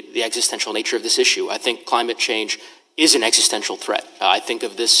the existential nature of this issue. I think climate change is an existential threat. I think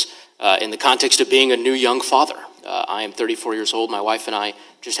of this in the context of being a new young father. I am 34 years old. My wife and I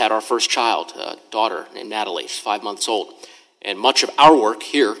just had our first child, a daughter named Natalie. She's 5 months old. And much of our work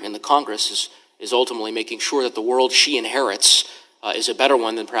here in the Congress is ultimately making sure that the world she inherits is a better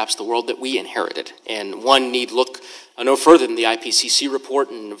one than perhaps the world that we inherited. And one need look no further than the IPCC report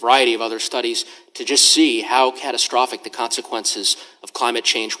and a variety of other studies to just see how catastrophic the consequences of climate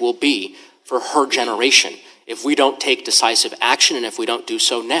change will be for her generation if we don't take decisive action and if we don't do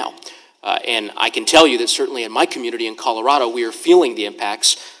so now. And I can tell you that certainly in my community in Colorado, we are feeling the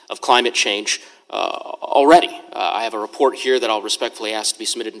impacts of climate change already. I have a report here that I'll respectfully ask to be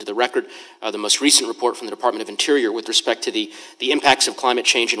submitted into the record, the most recent report from the Department of Interior with respect to the impacts of climate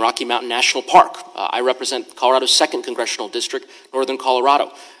change in Rocky Mountain National Park. I represent Colorado's 2nd Congressional District, Northern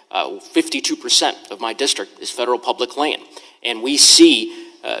Colorado. 52% of my district is federal public land. And we see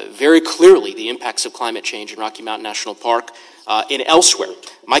very clearly the impacts of climate change in Rocky Mountain National Park and elsewhere.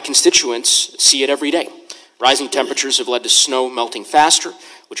 My constituents see it every day. Rising temperatures have led to snow melting faster,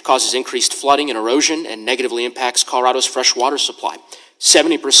 which causes increased flooding and erosion and negatively impacts Colorado's fresh water supply,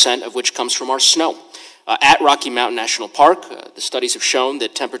 70% of which comes from our snow. At Rocky Mountain National Park, the studies have shown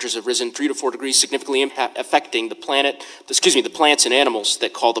that temperatures have risen 3 to 4 degrees, significantly affecting the plants and animals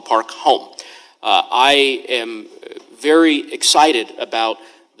that call the park home. I am very excited about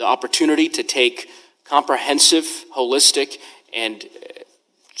the opportunity to take comprehensive, holistic, and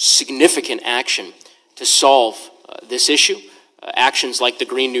significant action to solve this issue. Actions like the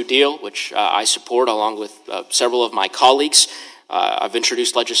Green New Deal, which I support along with several of my colleagues. I've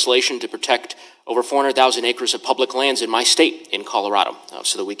introduced legislation to protect over 400,000 acres of public lands in my state in Colorado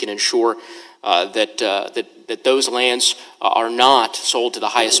so that we can ensure that those lands are not sold to the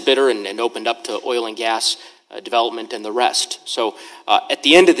highest bidder and opened up to oil and gas development and the rest. So at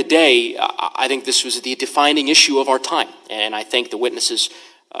the end of the day, I think this was the defining issue of our time, and I thank the witnesses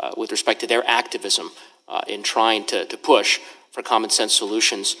with respect to their activism in trying to push for common sense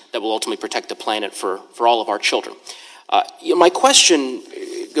solutions that will ultimately protect the planet for all of our children. My question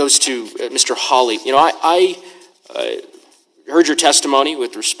goes to Mr. Hawley. I heard your testimony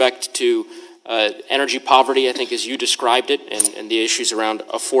with respect to energy poverty, I think as you described it, and the issues around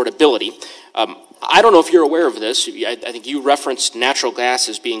affordability. I don't know if you're aware of this. I think you referenced natural gas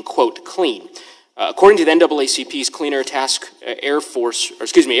as being, quote, clean. According to the NAACP's Clean Air Task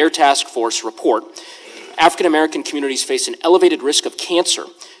Force report, African American communities face an elevated risk of cancer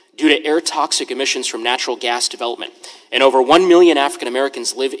due to air toxic emissions from natural gas development. And over 1 million African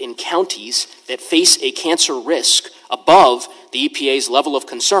Americans live in counties that face a cancer risk above the EPA's level of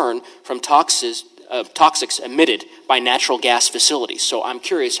concern from toxics emitted by natural gas facilities. So I'm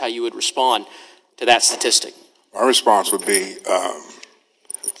curious how you would respond to that statistic. My response would be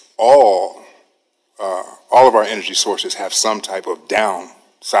all of our energy sources have some type of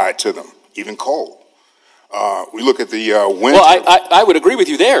downside to them, even coal. We look at the wind. Well, I would agree with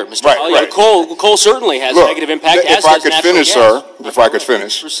you there, Mr. Hawley. Right. Coal certainly has a negative impact. If I could finish, sir, if I could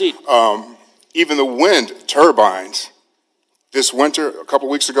finish. Proceed. Even the wind turbines this winter, a couple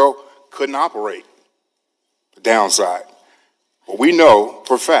weeks ago, couldn't operate downside. But we know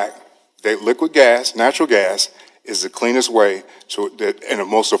for a fact that liquid gas, natural gas, is the cleanest way and the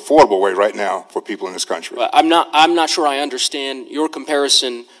most affordable way right now for people in this country. Well, I'm not sure I understand your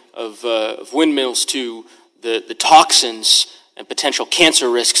comparison of windmills to the toxins and potential cancer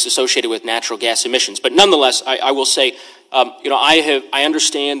risks associated with natural gas emissions. But nonetheless, I will say, I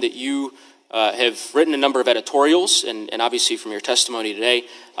understand that you have written a number of editorials, and obviously from your testimony today,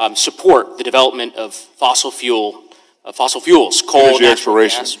 support the development of fossil fuels, coal, energy natural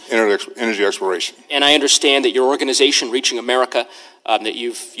exploration, gas. energy exploration. And I understand that your organization, Reaching America, that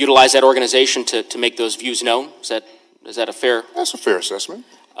you've utilized that organization to make those views known. Is that a fair? That's a fair assessment.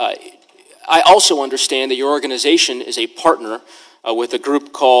 I also understand that your organization is a partner with a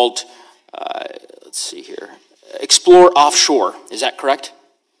group called, let's see here, Explore Offshore. Is that correct?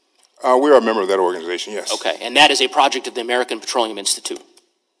 We are a member of that organization, yes. Okay, and that is a project of the American Petroleum Institute.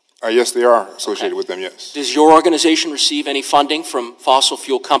 Yes, they are associated with them, yes. Does your organization receive any funding from fossil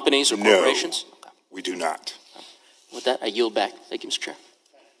fuel companies or corporations? No, we do not. With that, I yield back. Thank you, Mr. Chair.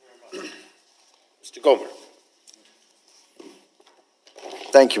 Mr. Gomer.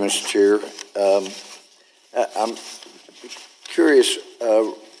 Thank you, Mr. Chair. I'm curious,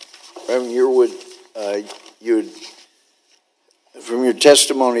 Reverend Yearwood, from your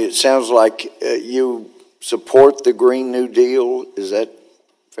testimony, it sounds like you support the Green New Deal. Is that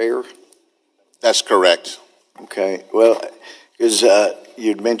fair? That's correct. Okay. Well, because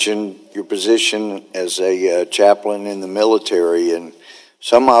you'd mentioned your position as a chaplain in the military, and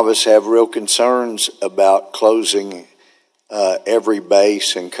some of us have real concerns about closing every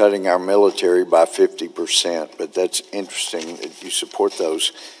base and cutting our military by 50%, but that's interesting that you support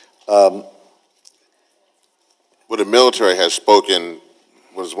those. Well, the military has spoken,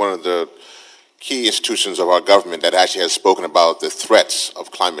 was one of the key institutions of our government that actually has spoken about the threats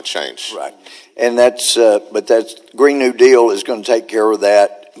of climate change. Right. And that's, but that's, Green New Deal is going to take care of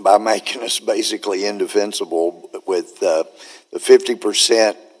that by making us basically indefensible. With the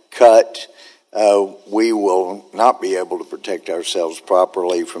 50% cut, we will not be able to protect ourselves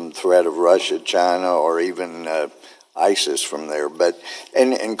properly from the threat of Russia, China, or even ISIS from there, but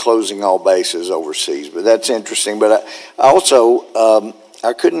and closing all bases overseas. But that's interesting. But I also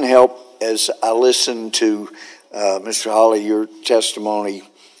I couldn't help as I listened to Mr. Hawley, your testimony,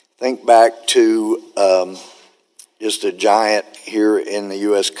 think back to just a giant here in the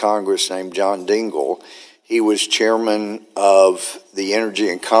U.S. Congress named John Dingell. He was chairman of the Energy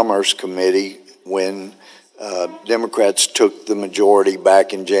and Commerce Committee when Democrats took the majority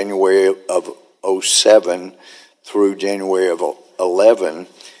back in January of 2007 through January of 2011.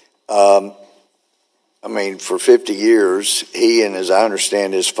 I mean, for 50 years, he and, as I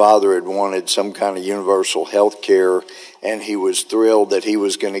understand, his father had wanted some kind of universal health care, and he was thrilled that he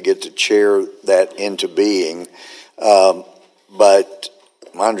was going to get to chair that into being. But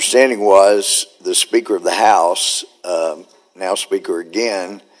my understanding was the Speaker of the House, now Speaker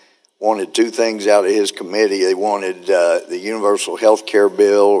again, wanted two things out of his committee. They wanted the universal health care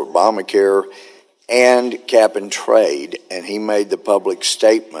bill, or Obamacare, and cap and trade. And he made the public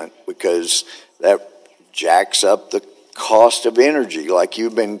statement because that jacks up the cost of energy like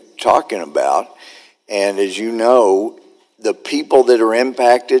you've been talking about. And as you know, the people that are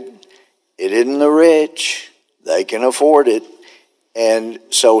impacted, it isn't the rich. They can afford it. And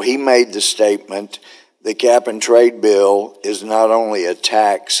so he made the statement, the cap and trade bill is not only a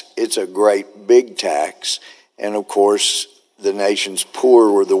tax, it's a great big tax. And of course, the nation's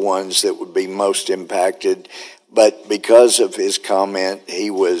poor were the ones that would be most impacted. But because of his comment, he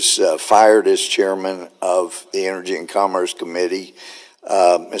was fired as chairman of the Energy and Commerce Committee.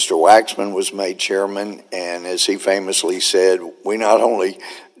 Mr. Waxman was made chairman, and as he famously said, we not only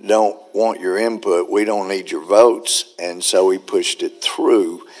don't want your input, we don't need your votes. And so he pushed it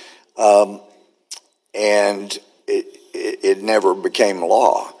through, and it never became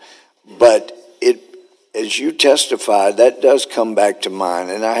law. But as you testified, that does come back to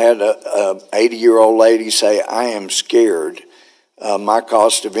mind. And I had a 80-year-old lady say, I am scared. My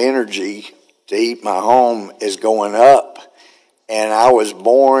cost of energy to heat my home is going up. And I was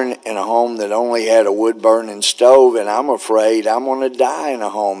born in a home that only had a wood-burning stove, and I'm afraid I'm going to die in a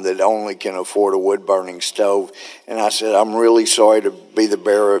home that only can afford a wood-burning stove. And I said, I'm really sorry to be the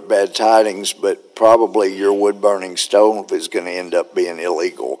bearer of bad tidings, but probably your wood-burning stove is going to end up being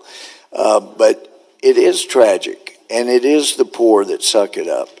illegal. But it is tragic, and it is the poor that suck it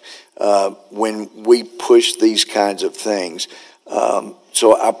up when we push these kinds of things.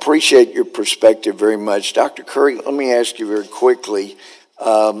 So I appreciate your perspective very much. Dr. Curry, let me ask you very quickly,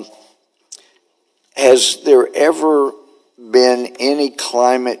 has there ever been any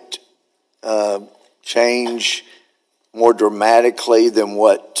climate change more dramatically than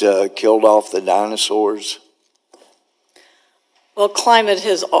what killed off the dinosaurs? Well, climate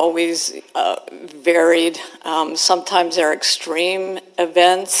has always varied. Sometimes there are extreme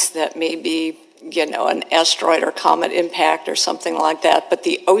events that may be, you know, an asteroid or comet impact or something like that. But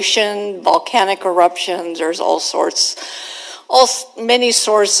the ocean, volcanic eruptions, there's many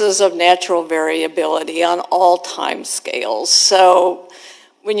sources of natural variability on all time scales. So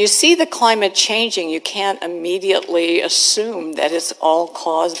when you see the climate changing, you can't immediately assume that it's all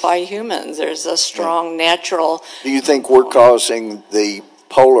caused by humans. There's a strong natural... Do you think we're causing the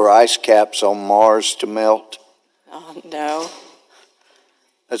polar ice caps on Mars to melt? No.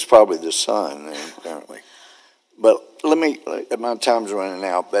 That's probably the sun, then, apparently. But my time's running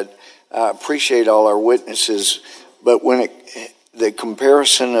out, but I appreciate all our witnesses. But when the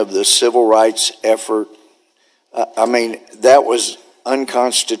comparison of the civil rights effort, I mean, that was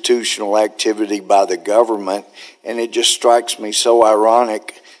unconstitutional activity by the government, and it just strikes me so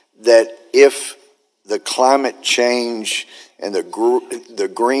ironic that if the climate change and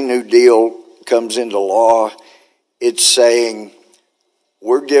the Green New Deal comes into law, it's saying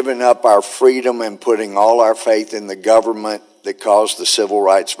we're giving up our freedom and putting all our faith in the government that caused the civil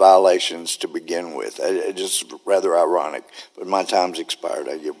rights violations to begin with. It's just rather ironic, but my time's expired.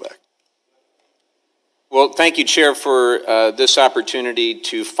 I yield back. Well, thank you, Chair, for this opportunity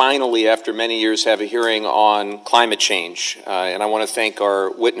to finally, after many years, have a hearing on climate change. And I want to thank our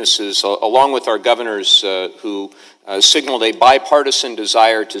witnesses, along with our governors who signaled a bipartisan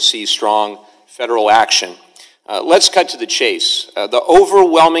desire to see strong federal action. Let's cut to the chase. The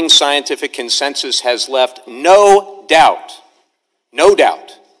overwhelming scientific consensus has left no doubt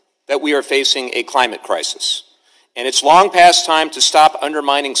that we are facing a climate crisis. And it's long past time to stop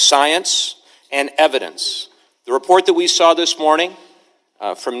undermining science and evidence. The report that we saw this morning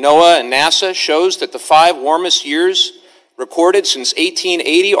from NOAA and NASA shows that the 5 warmest years recorded since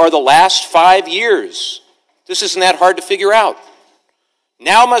 1880 are the last 5 years. This isn't that hard to figure out.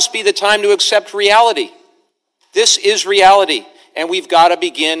 Now must be the time to accept reality. This is reality, and we've got to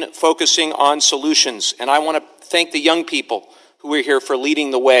begin focusing on solutions. And I want to thank the young people who are here for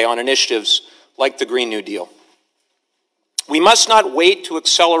leading the way on initiatives like the Green New Deal. We must not wait to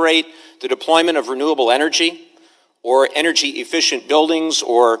accelerate the deployment of renewable energy or energy-efficient buildings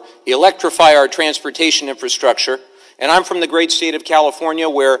or electrify our transportation infrastructure. And I'm from the great state of California,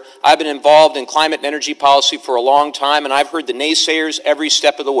 where I've been involved in climate and energy policy for a long time, and I've heard the naysayers every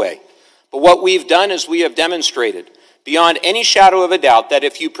step of the way. But what we've done is we have demonstrated beyond any shadow of a doubt that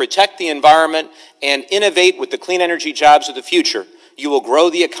if you protect the environment and innovate with the clean energy jobs of the future, you will grow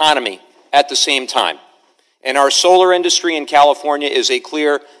the economy at the same time. And our solar industry in California is a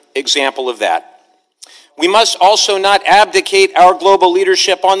clear example of that. We must also not abdicate our global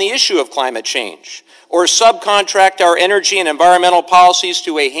leadership on the issue of climate change or subcontract our energy and environmental policies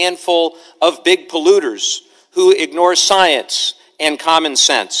to a handful of big polluters who ignore science and common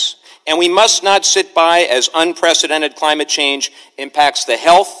sense. And we must not sit by as unprecedented climate change impacts the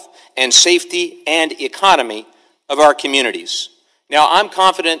health and safety and economy of our communities. Now, I'm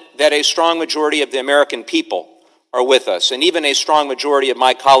confident that a strong majority of the American people are with us, and even a strong majority of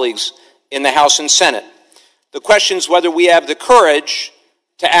my colleagues in the House and Senate. The question is whether we have the courage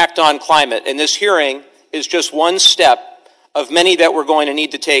to act on climate, and this hearing is just one step of many that we're going to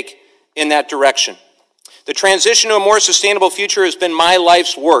need to take in that direction. The transition to a more sustainable future has been my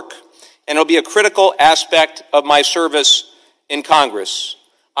life's work, and it'll be a critical aspect of my service in Congress.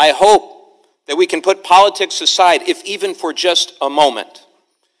 I hope that we can put politics aside, if even for just a moment,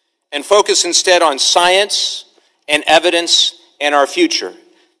 and focus instead on science and evidence and our future.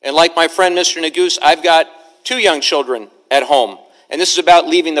 And like my friend Mr. Nagus, I've got 2 young children at home, and this is about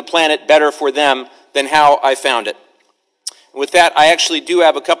leaving the planet better for them than how I found it. With that, I actually do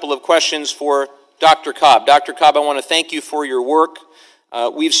have a couple of questions for Dr. Cobb. Dr. Cobb, I want to thank you for your work.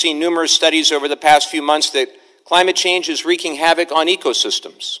 We've seen numerous studies over the past few months that climate change is wreaking havoc on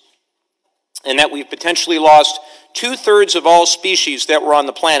ecosystems, and that we've potentially lost 2/3 of all species that were on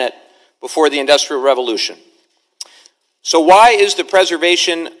the planet before the Industrial Revolution. So why is the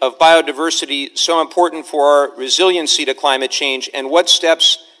preservation of biodiversity so important for our resiliency to climate change, and what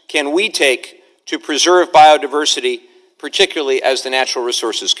steps can we take to preserve biodiversity, particularly as the Natural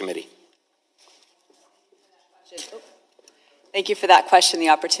Resources Committee? Thank you for that question, the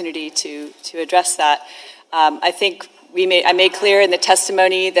opportunity to address that. I think I made clear in the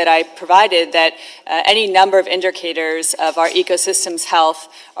testimony that I provided that any number of indicators of our ecosystem's health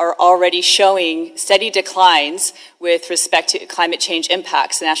are already showing steady declines with respect to climate change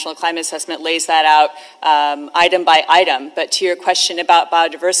impacts. The National Climate Assessment lays that out item by item. But to your question about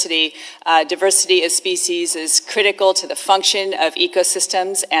biodiversity, diversity of species is critical to the function of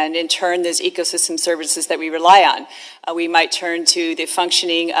ecosystems and in turn those ecosystem services that we rely on. We might turn to the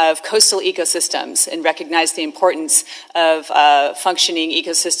functioning of coastal ecosystems and recognize the importance of functioning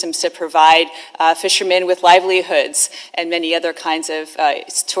ecosystems to provide fishermen with livelihoods and many other kinds of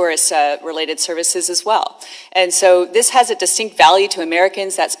tourist-related services as well. And so this has a distinct value to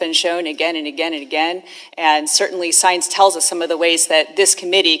Americans. That's been shown again and again and again. And certainly science tells us some of the ways that this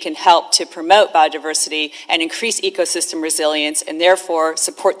committee can help to promote biodiversity and increase ecosystem resilience and therefore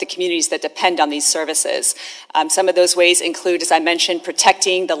support the communities that depend on these services. Some of those ways include, as I mentioned,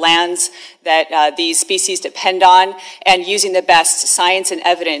 protecting the lands that these species depend on and using the best science and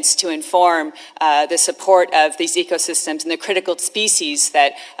evidence to inform the support of these ecosystems and the critical species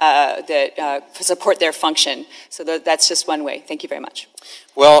that, support their function. So that's just one way. Thank you very much.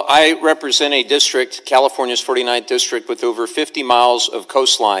 Well, I represent a district, California's 49th district, with over 50 miles of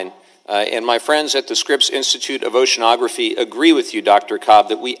coastline. And my friends at the Scripps Institute of Oceanography agree with you, Dr. Cobb,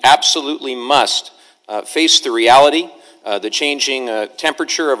 that we absolutely must face the reality, the changing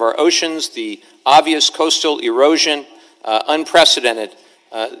temperature of our oceans, the obvious coastal erosion, unprecedented.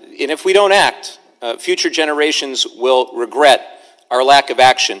 And if we don't act, future generations will regret our lack of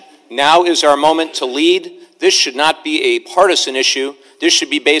action. Now is our moment to lead. This should not be a partisan issue. This should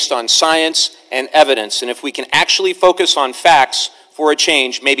be based on science and evidence. And if we can actually focus on facts for a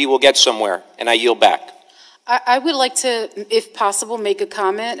change, maybe we'll get somewhere. And I yield back. I would like to, if possible, make a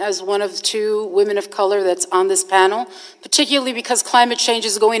comment as one of two women of color that's on this panel, particularly because climate change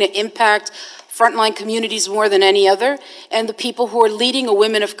is going to impact frontline communities more than any other, and the people who are leading are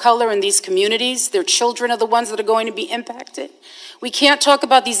women of color in these communities. Their children are the ones that are going to be impacted. We can't talk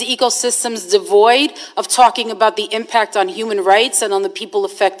about these ecosystems devoid of talking about the impact on human rights and on the people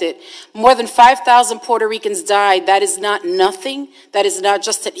affected. More than 5,000 Puerto Ricans died. That is not nothing. That is not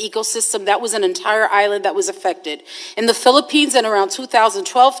just an ecosystem. That was an entire island that was affected. In the Philippines, in around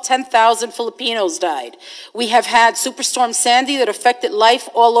 2012, 10,000 Filipinos died. We have had Superstorm Sandy that affected life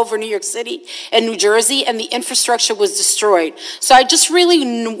all over New York City and New Jersey, and the infrastructure was destroyed. So I just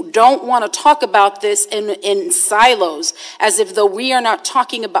really don't want to talk about this in silos, as if though we are not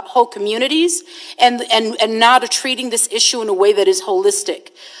talking about whole communities and not treating this issue in a way that is holistic.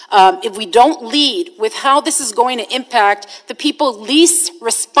 If we don't lead with how this is going to impact the people least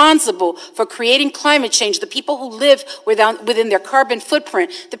responsible for creating climate change, the people who live within their carbon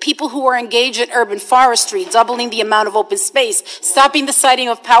footprint, the people who are engaged in urban forestry, doubling the amount of open space, stopping the siting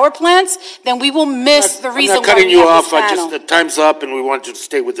of power plants, then we will miss the reason why we have this panel. I'm not cutting you off. The time's up, and we want you to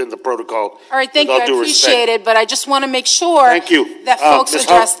stay within the protocol. All right, thank you. I appreciate it, but I just want to make sure that folks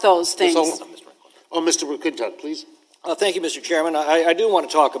address those things. Mr. McClintock, please. Thank you, Mr. Chairman. I do want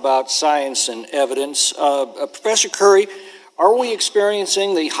to talk about science and evidence. Professor Curry, are we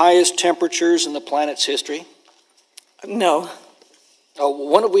experiencing the highest temperatures in the planet's history? No.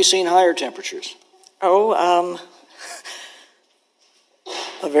 When have we seen higher temperatures?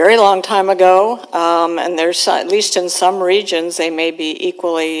 A very long time ago, and there's, at least in some regions, they may be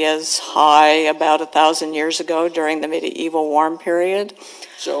equally as high about 1,000 years ago during the medieval warm period.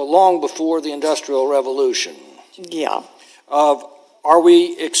 So long before the Industrial Revolution. Yeah. Are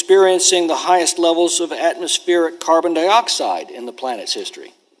we experiencing the highest levels of atmospheric carbon dioxide in the planet's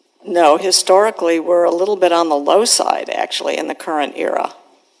history? No, historically we're a little bit on the low side, actually, in the current era.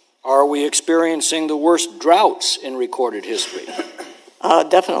 Are we experiencing the worst droughts in recorded history?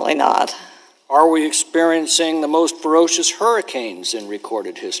 Definitely not. Are we experiencing the most ferocious hurricanes in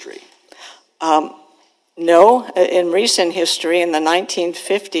recorded history? No. In recent history, in the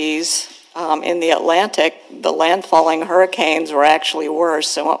 1950s, in the Atlantic, the landfalling hurricanes were actually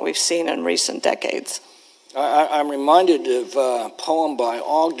worse than what we've seen in recent decades. I'm reminded of a poem by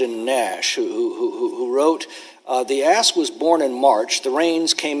Ogden Nash, who wrote, "The ass was born in March, the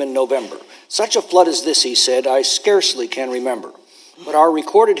rains came in November. Such a flood as this," he said, "I scarcely can remember." But our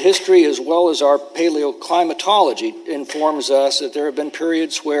recorded history, as well as our paleoclimatology, informs us that there have been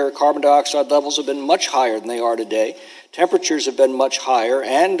periods where carbon dioxide levels have been much higher than they are today. Temperatures have been much higher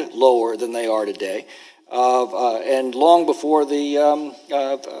and lower than they are today. And long before the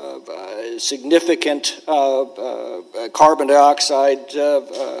significant carbon dioxide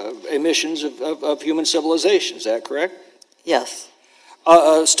emissions of human civilization. Is that correct? Yes.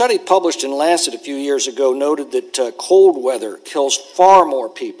 A study published in Lancet a few years ago noted that cold weather kills far more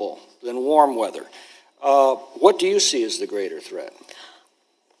people than warm weather. What do you see as the greater threat?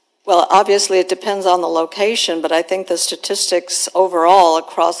 Well, obviously it depends on the location, but I think the statistics overall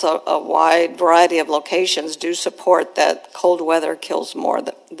across a wide variety of locations do support that cold weather kills more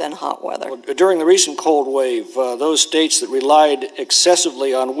than hot weather. Well, during the recent cold wave, those states that relied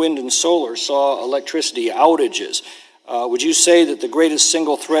excessively on wind and solar saw electricity outages. Would you say that the greatest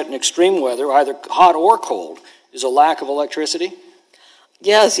single threat in extreme weather, either hot or cold, is a lack of electricity?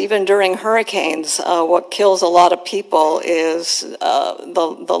 Yes, even during hurricanes, what kills a lot of people is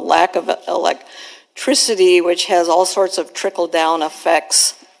the lack of electricity, which has all sorts of trickle-down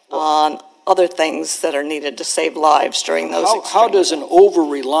effects on other things that are needed to save lives during those How does an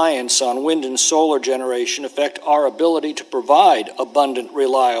over-reliance on wind and solar generation affect our ability to provide abundant,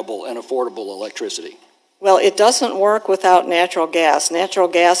 reliable, and affordable electricity? Well, it doesn't work without natural gas. Natural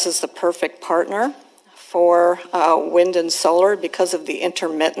gas is the perfect partner for wind and solar because of the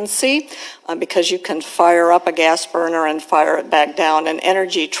intermittency, because you can fire up a gas burner and fire it back down. And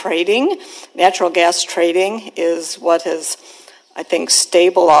energy trading, natural gas trading, is what has, I think,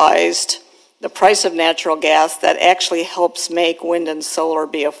 stabilized the price of natural gas that actually helps make wind and solar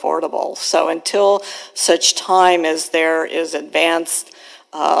be affordable. So until such time as there is advanced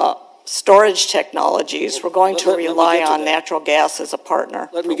storage technologies, we're going to rely on natural gas as a partner.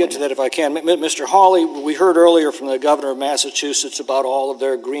 Let me get to that if I can. Mr. Hawley, we heard earlier from the governor of Massachusetts about all of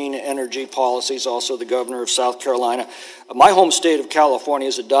their green energy policies, also the governor of South Carolina. My home state of California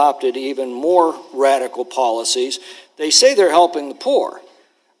has adopted even more radical policies. They say they're helping the poor,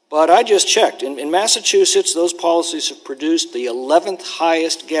 but I just checked. In Massachusetts, those policies have produced the 11th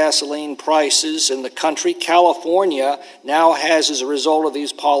highest gasoline prices in the country. California now has, as a result of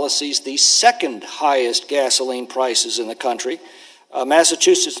these policies, the 2nd highest gasoline prices in the country.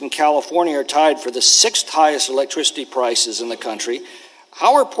 Massachusetts and California are tied for the 6th highest electricity prices in the country.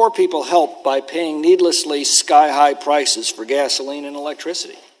 How are poor people helped by paying needlessly sky-high prices for gasoline and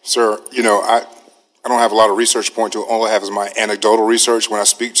electricity? Sir, you know, I don't have a lot of research to point to. All I have is my anecdotal research when I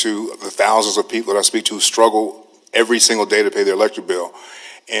speak to the thousands of people that I speak to who struggle every single day to pay their electric bill.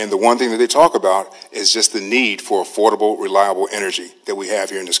 And the one thing that they talk about is just the need for affordable, reliable energy that we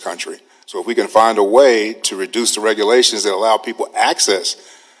have here in this country. So if we can find a way to reduce the regulations that allow people access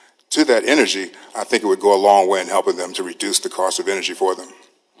to that energy, I think it would go a long way in helping them to reduce the cost of energy for them.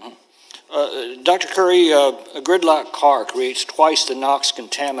 Dr. Curry, a gridlock car creates twice the NOx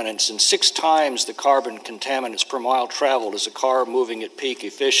contaminants and 6 times the carbon contaminants per mile traveled as a car moving at peak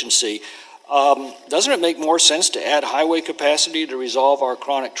efficiency. Doesn't it make more sense to add highway capacity to resolve our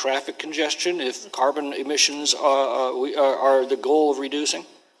chronic traffic congestion if carbon emissions are the goal of reducing?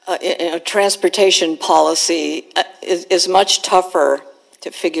 Transportation policy is much tougher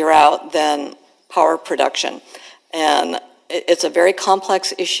to figure out than power production. And it's a very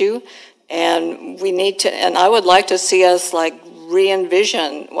complex issue. And we need to, and I would like to see us like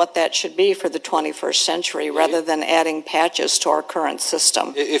re-envision what that should be for the 21st century rather than adding patches to our current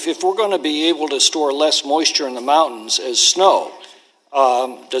system. If we're going to be able to store less moisture in the mountains as snow,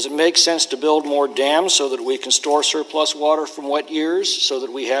 does it make sense to build more dams so that we can store surplus water from wet years so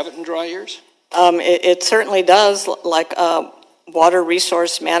that we have it in dry years? It certainly does. Like water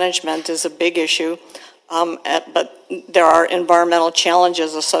resource management is a big issue. But there are environmental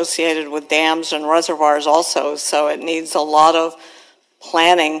challenges associated with dams and reservoirs also, so it needs a lot of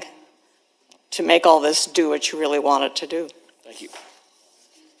planning to make all this do what you really want it to do. Thank you.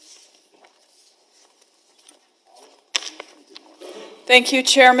 Thank you,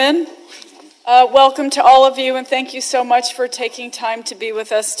 Chairman. Welcome to all of you, and thank you so much for taking time to be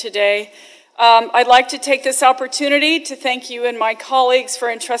with us today. I'd like to take this opportunity to thank you and my colleagues for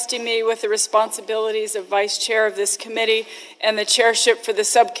entrusting me with the responsibilities of Vice Chair of this committee and the chairship for the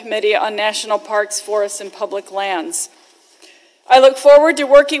Subcommittee on National Parks, Forests, and Public Lands. I look forward to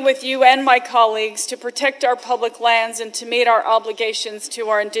working with you and my colleagues to protect our public lands and to meet our obligations to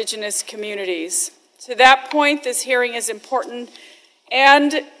our Indigenous communities. To that point, this hearing is important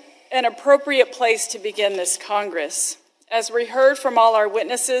and an appropriate place to begin this Congress. As we heard from all our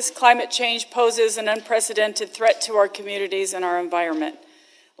witnesses, climate change poses an unprecedented threat to our communities and our environment.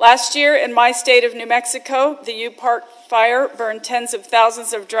 Last year, in my state of New Mexico, the Yearwood fire burned tens of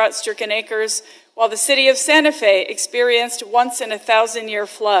thousands of drought-stricken acres, while the city of Santa Fe experienced once-in-a-thousand-year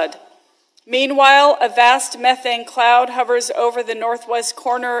flood. Meanwhile, a vast methane cloud hovers over the northwest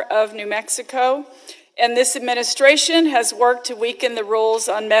corner of New Mexico, and this administration has worked to weaken the rules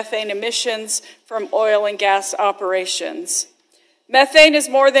on methane emissions from oil and gas operations. Methane is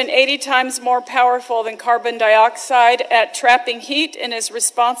more than 80 times more powerful than carbon dioxide at trapping heat and is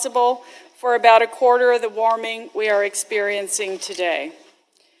responsible for about a quarter of the warming we are experiencing today.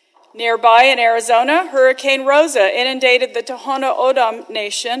 Nearby in Arizona, Hurricane Rosa inundated the Tohono O'odham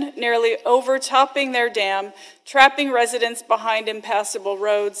Nation, nearly overtopping their dam, trapping residents behind impassable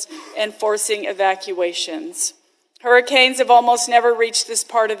roads and forcing evacuations. Hurricanes have almost never reached this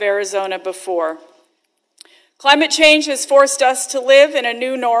part of Arizona before. Climate change has forced us to live in a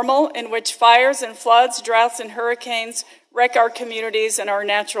new normal in which fires and floods, droughts and hurricanes wreck our communities and our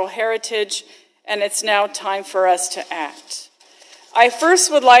natural heritage, and it's now time for us to act. I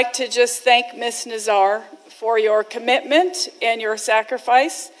first would like to just thank Ms. Nazar for your commitment and your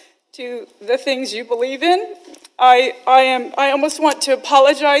sacrifice to the things you believe in. I almost want to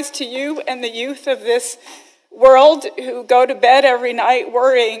apologize to you and the youth of this world who go to bed every night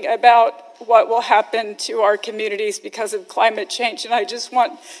worrying about what will happen to our communities because of climate change. And I just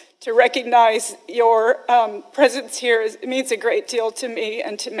want to recognize your presence here. It means a great deal to me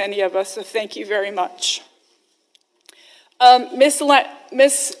and to many of us, so thank you very much. Ms.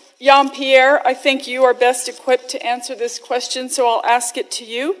 Yeampierre, I think you are best equipped to answer this question, so I'll ask it to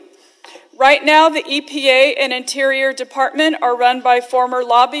you. Right now, the EPA and Interior Department are run by former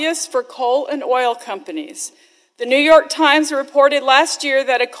lobbyists for coal and oil companies. The New York Times reported last year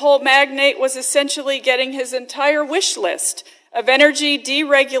that a coal magnate was essentially getting his entire wish list of energy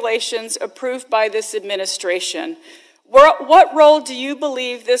deregulations approved by this administration. What role do you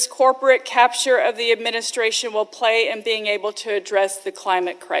believe this corporate capture of the administration will play in being able to address the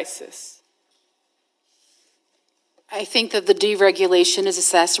climate crisis? I think that the deregulation is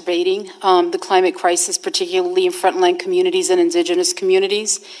exacerbating the climate crisis, particularly in frontline communities and indigenous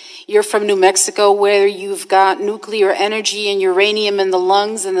communities. You're from New Mexico, where you've got nuclear energy and uranium in the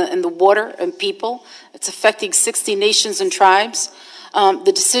lungs and the water and people. It's affecting 60 nations and tribes.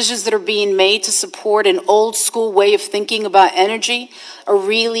 The decisions that are being made to support an old school way of thinking about energy are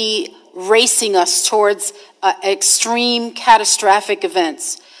really racing us towards extreme catastrophic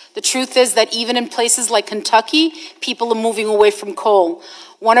events. The truth is that even in places like Kentucky, people are moving away from coal.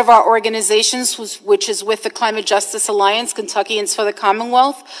 One of our organizations, which is with the Climate Justice Alliance, Kentuckians for the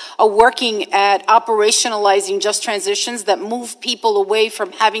Commonwealth, are working at operationalizing just transitions that move people away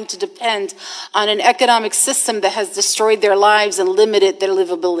from having to depend on an economic system that has destroyed their lives and limited their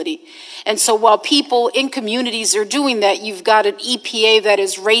livability. And so while people in communities are doing that, you've got an EPA that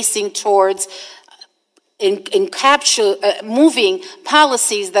is racing towards moving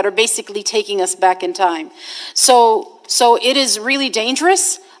policies that are basically taking us back in time. So it is really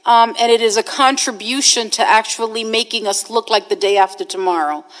dangerous, and it is a contribution to actually making us look like the day after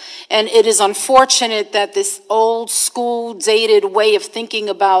tomorrow. And it is unfortunate that this old school dated way of thinking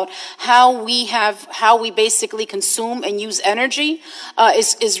about how we basically consume and use energy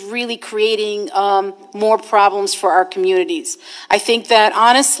is really creating more problems for our communities. I think that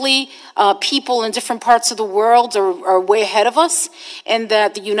honestly, people in different parts of the world are way ahead of us, and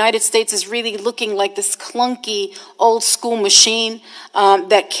that the United States is really looking like this clunky old school machine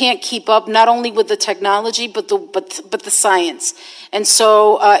that can't keep up not only with the technology but the science. And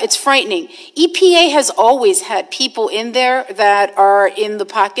so it's frightening. EPA has always had people in there that are in the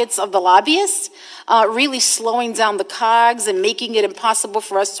pockets of the lobbyists, really slowing down the cogs and making it impossible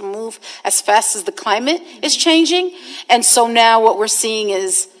for us to move as fast as the climate is changing. And so now what we're seeing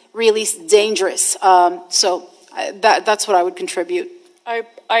is really dangerous. So that's what I would contribute.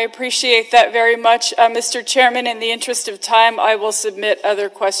 I appreciate that very much. Mr. Chairman, in the interest of time, I will submit other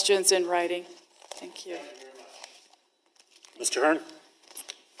questions in writing. Thank you. Mr. Hearn.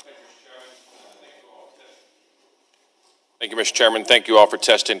 Thank you, Mr. Chairman. Thank you all for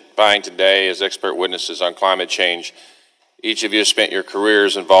testifying today as expert witnesses on climate change. Each of you has spent your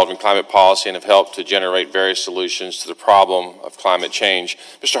careers involved in climate policy and have helped to generate various solutions to the problem of climate change.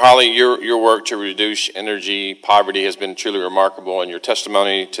 Mr. Hawley, your work to reduce energy poverty has been truly remarkable, and your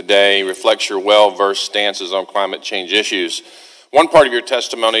testimony today reflects your well-versed stances on climate change issues. One part of your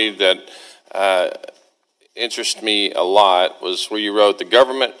testimony that interested me a lot was where you wrote, the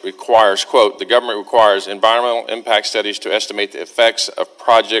government requires, quote, the government requires environmental impact studies to estimate the effects of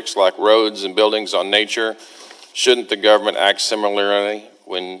projects like roads and buildings on nature. Shouldn't the government act similarly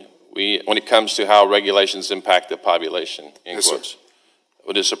when it comes to how regulations impact the population? Yes, quotes.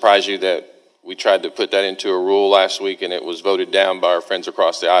 Would it surprise you that we tried to put that into a rule last week and it was voted down by our friends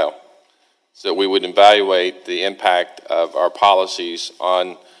across the aisle? So we would evaluate the impact of our policies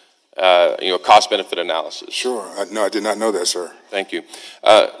on cost-benefit analysis. Sure. No, I did not know that, sir. Thank you.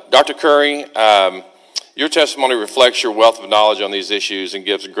 Dr. Curry, your testimony reflects your wealth of knowledge on these issues and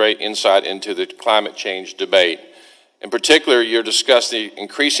gives great insight into the climate change debate. In particular, you discussed the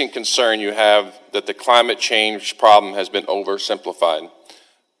increasing concern you have that the climate change problem has been oversimplified.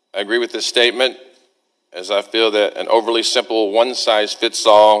 I agree with this statement. as I feel that an overly simple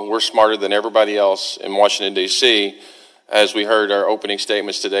one-size-fits-all, we're smarter than everybody else in Washington, D.C., as we heard our opening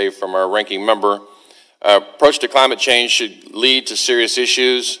statements today from our ranking member, approach to climate change should lead to serious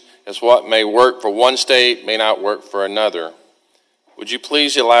issues, as what may work for one state may not work for another. Would you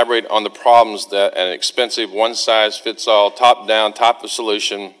please elaborate on the problems that an expensive one-size-fits-all, top-down type of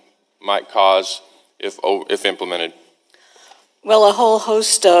solution might cause if implemented? Well, a whole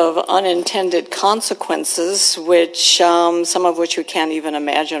host of unintended consequences, which some of which we can't even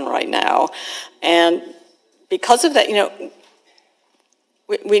imagine right now. And because of that, you know,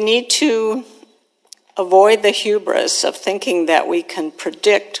 we need to avoid the hubris of thinking that we can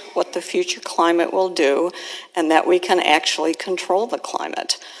predict what the future climate will do and that we can actually control the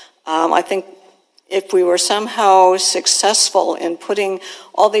climate. I think if we were somehow successful in putting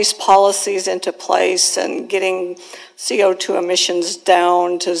all these policies into place and getting CO2 emissions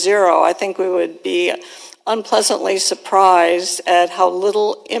down to zero, I think we would be unpleasantly surprised at how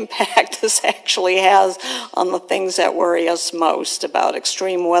little impact this actually has on the things that worry us most about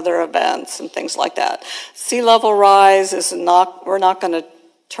extreme weather events and things like that. Sea level rise is not, we're not going to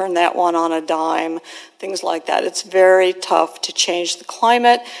turn that one on a dime, things like that. It's very tough to change the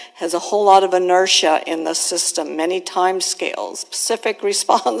climate, has a whole lot of inertia in the system, many time scales. Pacific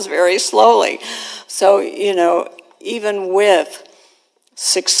responds very slowly. So, you know, even with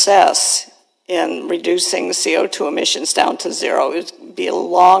success in reducing CO2 emissions down to zero, it would be a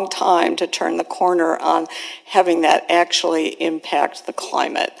long time to turn the corner on having that actually impact the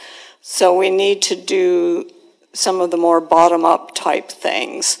climate. So we need to do some of the more bottom-up type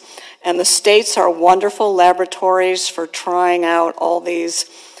things. And the states are wonderful laboratories for trying out all these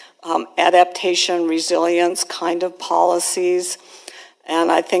adaptation, resilience kind of policies. And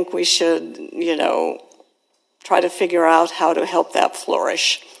I think we should, you know, try to figure out how to help that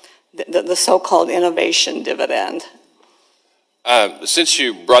flourish, the so-called innovation dividend. Since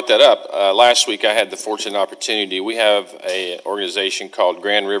you brought that up, last week I had the fortunate opportunity. We have an organization called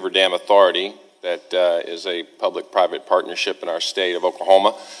Grand River Dam Authority that is a public-private partnership in our state of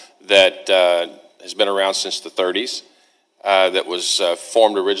Oklahoma that has been around since the 30s, that was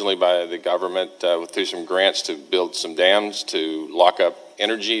formed originally by the government through some grants to build some dams to lock up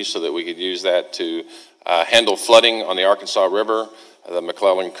energy so that we could use that to handle flooding on the Arkansas River, the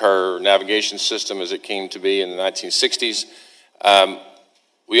McClellan-Kerr navigation system as it came to be in the 1960s.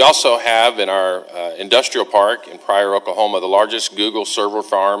 We also have in our industrial park in Pryor, Oklahoma, the largest Google server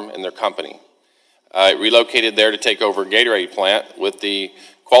farm in their company. It relocated there to take over a Gatorade plant with the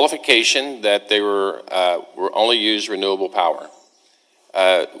qualification that they were only use renewable power.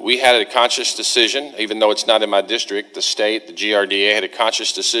 We had a conscious decision, even though it's not in my district, the state, the GRDA had a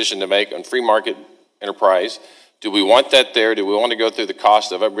conscious decision to make on free market enterprise. Do we want that there? Do we want to go through the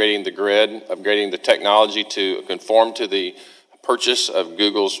cost of upgrading the grid, upgrading the technology to conform to the purchase of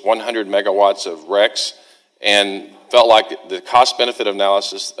Google's 100 megawatts of RECs? And felt like the cost-benefit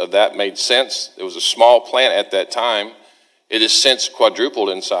analysis of that made sense. It was a small plant at that time. It has since quadrupled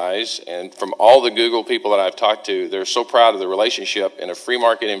in size, and from all the Google people that I've talked to, they're so proud of the relationship in a free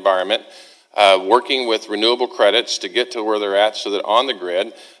market environment, working with renewable credits to get to where they're at so that on the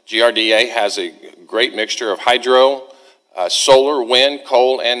grid, GRDA has a great mixture of hydro, solar, wind,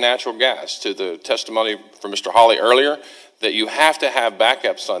 coal, and natural gas. To the testimony from Mr. Hawley earlier, that you have to have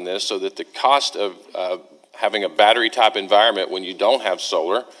backups on this so that the cost of having a battery type environment when you don't have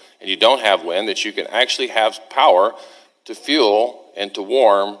solar and you don't have wind, that you can actually have power to fuel and to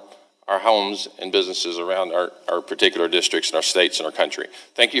warm our homes and businesses around our particular districts and our states and our country.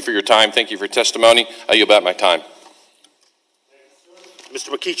 Thank you for your time. Thank you for your testimony. I yield back my time. Mr.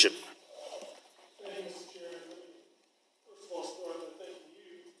 McKeechin. Thank you, Mr. Chairman. First of all, start by thanking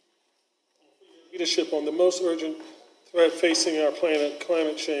you for your leadership on the most urgent threat facing our planet,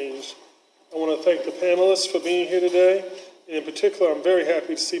 climate change. I want to thank the panelists for being here today. And in particular, I'm very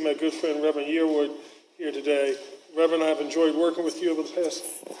happy to see my good friend, Reverend Yearwood, here today. Reverend, I've enjoyed working with you over the past...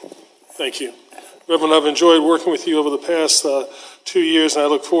 Thank you. Reverend, I've enjoyed working with you over the past 2 years, and I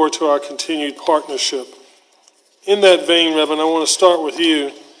look forward to our continued partnership. In that vein, Reverend, I want to start with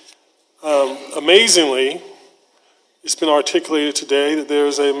you. Amazingly, it's been articulated today that there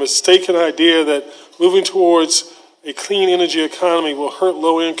is a mistaken idea that moving towards a clean energy economy will hurt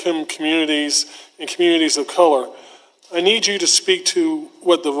low-income communities and communities of color. I need you to speak to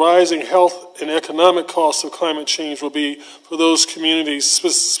what the rising health and economic costs of climate change will be for those communities,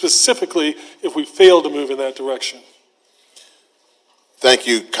 specifically if we fail to move in that direction. Thank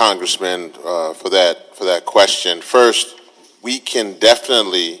you, Congressman, for that question. First, we can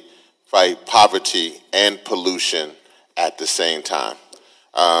definitely fight poverty and pollution at the same time.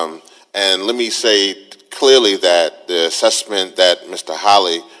 And let me say clearly that the assessment that Mr.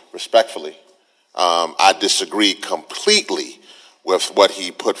 Holly, respectfully, I disagree completely with what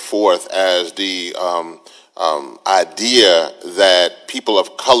he put forth as the idea that people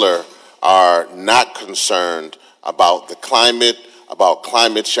of color are not concerned about the climate, about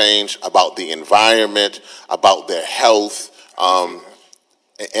climate change, about the environment, about their health,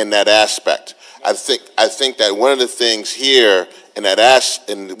 in that aspect. I think that one of the things here in that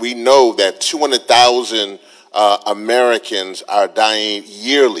and we know that 200,000 Americans are dying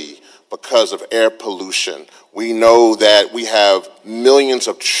yearly because of air pollution. We know that we have millions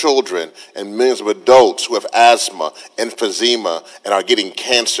of children and millions of adults who have asthma, emphysema, and are getting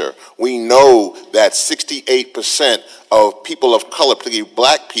cancer. We know that 68% of people of color, particularly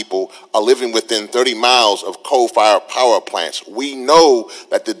black people, are living within 30 miles of coal-fired power plants. We know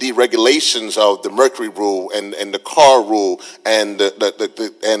that the deregulations of the Mercury rule and the car rule and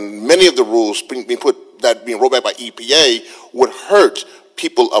and many of the rules being rolled back by EPA would hurt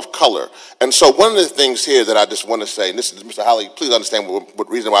people of color. And so one of the things here that I just want to say, and this is, Mr. Holly, please understand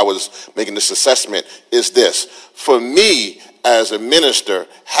what reason why I was making this assessment is this. For me, as a minister,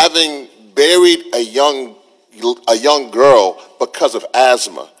 having buried a young girl because of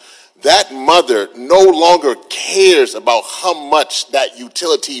asthma, that mother no longer cares about how much that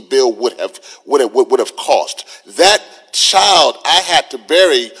utility bill would have cost. That child I had to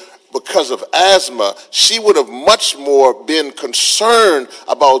bury because of asthma, she would have much more been concerned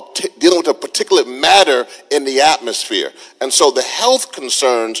about dealing with a particulate matter in the atmosphere. And so the health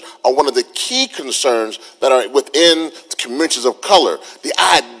concerns are one of the key concerns that are within the communities of color. The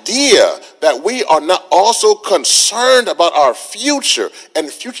idea that we are not also concerned about our future and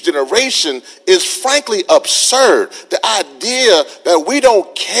future generation is frankly absurd. The idea that we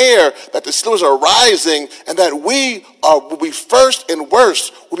don't care that the sea are rising and that we will be first and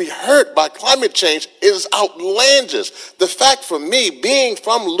worst, will be hurt by climate change is outlandish. The fact for me, being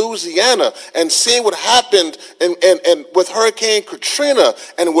from Louisiana and seeing what happened with Hurricane Katrina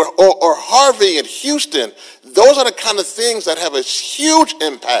or Harvey in Houston, those are the kind of things that have a huge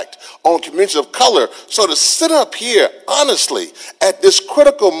impact on communities of color. So to sit up here, honestly, at this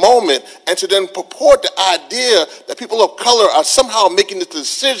critical moment and to then purport the idea that people of color are somehow making the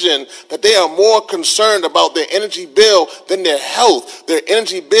decision that they are more concerned about their energy bill than their health, their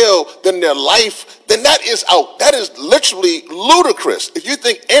energy bill than their life, then that is literally ludicrous. If you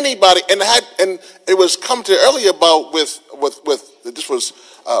think anybody, and it was come to earlier about with this was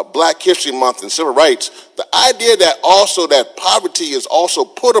Black History Month and civil rights, the idea that also that poverty is also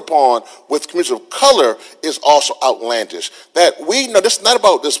put upon with communities of color is also outlandish. That we know this is not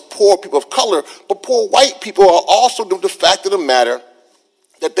about this poor people of color, but poor white people are also the fact of the matter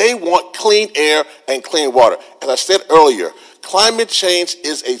that they want clean air and clean water. As I said earlier, climate change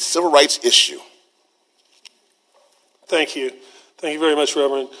is a civil rights issue. Thank you. Thank you very much,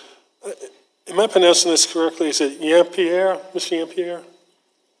 Reverend. Am I pronouncing this correctly? Is it Yeampierre, Mr. Yeampierre?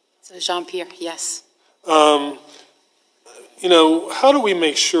 So Yeampierre, yes. You know, how do we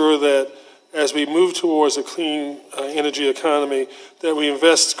make sure that as we move towards a clean energy economy, that we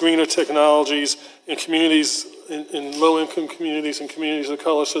invest greener technologies in communities, in low-income communities and communities of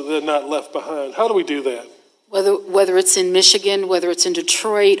color so they're not left behind? How do we do that? Whether it's in Michigan, whether it's in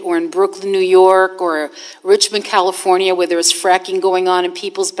Detroit, or in Brooklyn, New York, or Richmond, California, where there's fracking going on in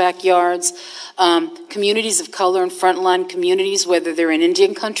people's backyards, communities of color and frontline communities, whether they're in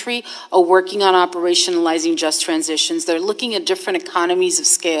Indian country, are working on operationalizing just transitions. They're looking at different economies of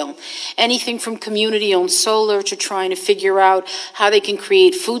scale. Anything from community-owned solar to trying to figure out how they can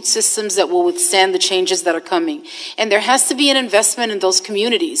create food systems that will withstand the changes that are coming. And there has to be an investment in those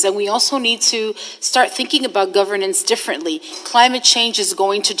communities. And we also need to start thinking about governance differently. Climate change is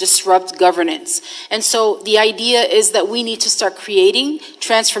going to disrupt governance. And so the idea is that we need to start creating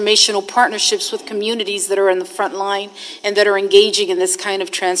transformational partnerships with communities that are in the front line and that are engaging in this kind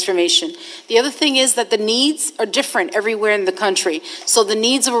of transformation. The other thing is that the needs are different everywhere in the country. So the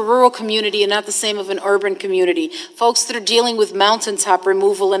needs of a rural community are not the same of an urban community. Folks that are dealing with mountaintop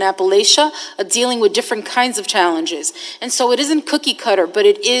removal in Appalachia are dealing with different kinds of challenges. And so it isn't cookie cutter, but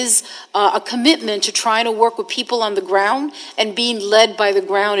it is a commitment to trying to work with people on the ground and being led by the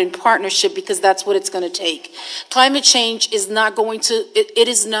ground in partnership, because that's what it's going to take. Climate change is not going to, it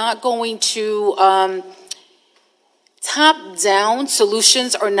is not going to, top-down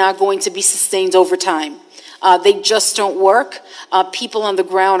solutions are not going to be sustained over time. They just don't work. People on the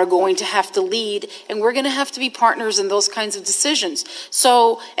ground are going to have to lead, and we're going to have to be partners in those kinds of decisions.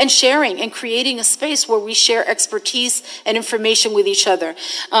 So, and sharing and creating a space where we share expertise and information with each other.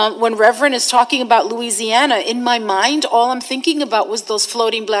 When Reverend is talking about Louisiana, in my mind, all I'm thinking about was those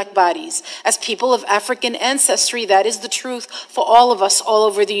floating black bodies. As people of African ancestry, that is the truth for all of us all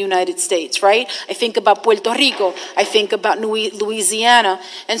over the United States, right? I think about Puerto Rico, I think about Louisiana,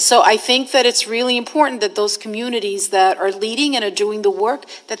 and so I think that it's really important that those communities that are leading and are doing the work,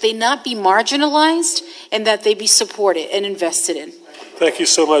 that they not be marginalized and that they be supported and invested in. Thank you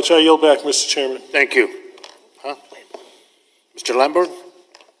so much. I yield back, Mr. Chairman. Thank you. Mr. Lambert?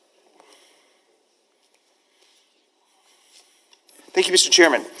 Thank you, Mr.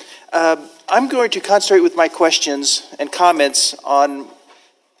 Chairman. I'm going to concentrate with my questions and comments on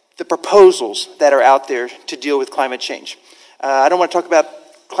the proposals that are out there to deal with climate change. I don't want to talk about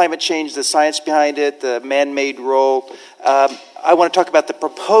climate change, the science behind it, the man-made role. I want to talk about the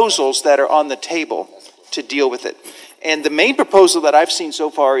proposals that are on the table to deal with it. And the main proposal that I've seen so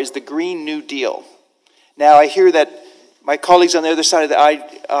far is the Green New Deal. Now, I hear that my colleagues on the other side of the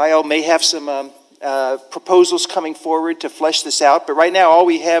aisle may have some proposals coming forward to flesh this out, but right now all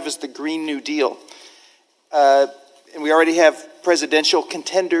we have is the Green New Deal. And we already have presidential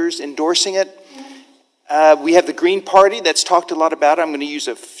contenders endorsing it. We have the Green Party that's talked a lot about it. I'm going to use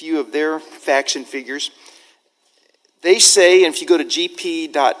a few of their facts and figures. They say, and if you go to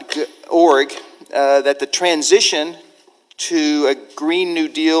gp.org, that the transition to a Green New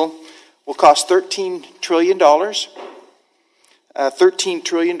Deal will cost $13 trillion. $13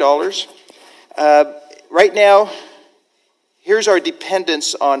 trillion. Right now, here's our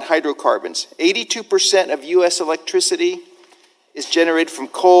dependence on hydrocarbons. 82% of U.S. electricity is generated from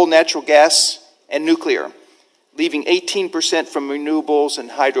coal, natural gas, and nuclear, leaving 18% from renewables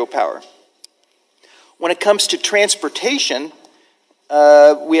and hydropower. When it comes to transportation,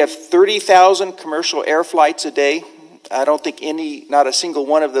 we have 30,000 commercial air flights a day. I don't think not a single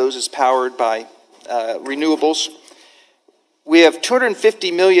one of those is powered by renewables. We have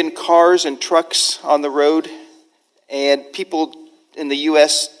 250 million cars and trucks on the road, and people in the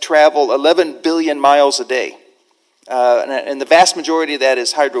U.S. travel 11 billion miles a day. And the vast majority of that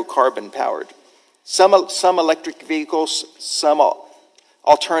is hydrocarbon powered. Some electric vehicles, some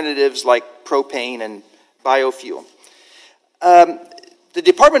alternatives like propane and biofuel. The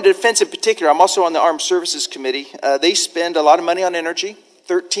Department of Defense in particular, I'm also on the Armed Services Committee, they spend a lot of money on energy,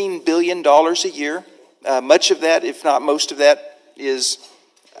 $13 billion a year. Much of that, if not most of that, is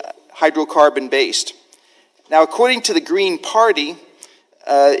hydrocarbon based. Now, according to the Green Party,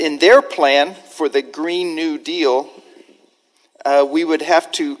 in their plan for the Green New Deal, we would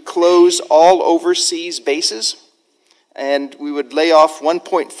have to close all overseas bases, and we would lay off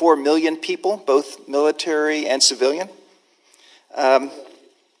 1.4 million people, both military and civilian.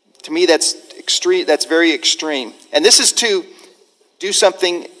 To me, that's extreme. That's very extreme. And this is to do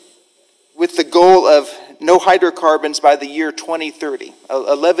something with the goal of no hydrocarbons by the year 2030,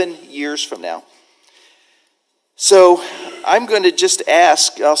 11 years from now. So I'm going to just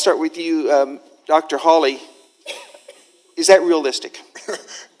ask, I'll start with you, Dr. Hawley, is that realistic?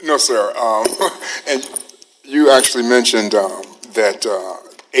 No, sir. And you actually mentioned that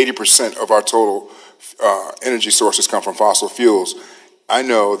 80% of our total energy sources come from fossil fuels. I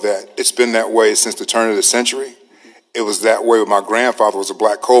know that it's been that way since the turn of the century. It was that way when my grandfather was a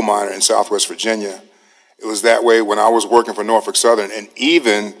black coal miner in Southwest Virginia. It was that way when I was working for Norfolk Southern, and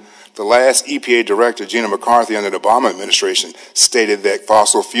even the last EPA director, Gina McCarthy, under the Obama administration, stated that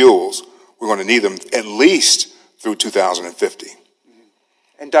fossil fuels, we're going to need them at least through 2050.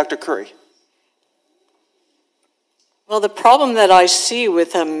 And Dr. Curry? Well, the problem that I see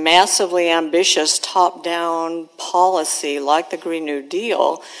with a massively ambitious top-down policy like the Green New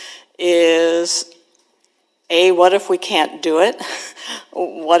Deal is, A, what if we can't do it?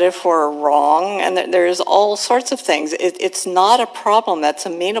 What if we're wrong? And there's all sorts of things. It's not a problem that's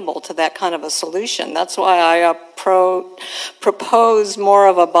amenable to that kind of a solution. That's why I propose more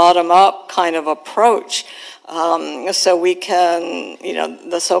of a bottom-up kind of approach. So we can,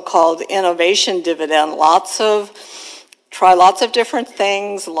 the so-called innovation dividend, try lots of different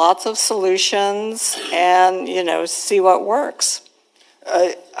things, lots of solutions, and, see what works.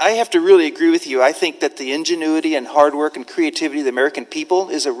 I have to really agree with you. I think that the ingenuity and hard work and creativity of the American people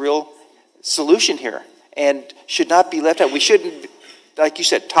is a real solution here and should not be left out. We shouldn't, like you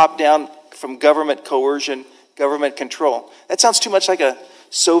said, top down from government coercion, government control. That sounds too much like a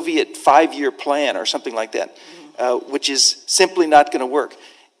Soviet 5-year plan or something like that, which is simply not going to work.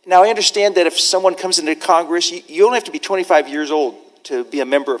 Now, I understand that if someone comes into Congress, you only have to be 25 years old to be a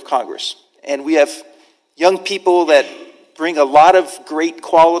member of Congress. And we have young people that bring a lot of great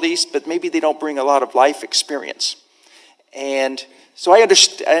qualities, but maybe they don't bring a lot of life experience. And so I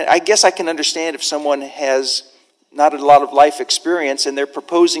guess I can understand if someone has not a lot of life experience and they're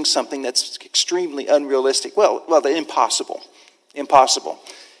proposing something that's extremely unrealistic. Well, impossible.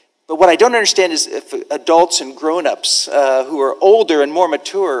 But what I don't understand is if adults and grown-ups who are older and more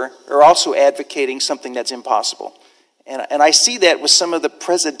mature are also advocating something that's impossible. And I see that with some of the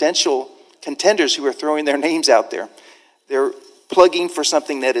presidential contenders who are throwing their names out there. They're plugging for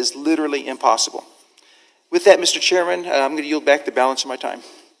something that is literally impossible. With that, Mr. Chairman, I'm going to yield back the balance of my time.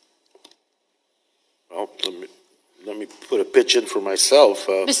 Well, let me put a pitch in for myself.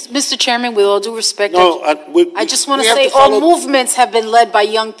 Mr. Chairman, with all due respect, No, I just want to say all movements have been led by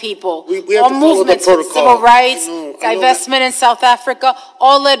young people. We have all to follow the movements, from protocol. civil rights, I know divestment in South Africa,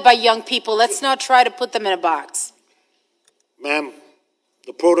 all led by young people. Let's not try to put them in a box. Ma'am,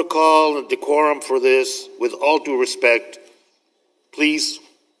 the protocol and decorum for this, with all due respect, please,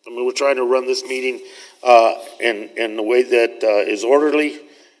 I mean, we're trying to run this meeting in a way that is orderly,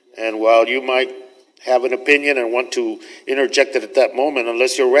 and while you might have an opinion and want to interject it at that moment,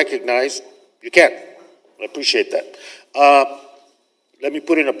 unless you're recognized, you can't. I appreciate that. Let me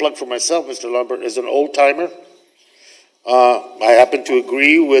put in a plug for myself, Mr. Lambert, as an old-timer. I happen to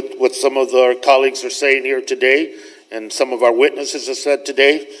agree with what some of our colleagues are saying here today, and some of our witnesses have said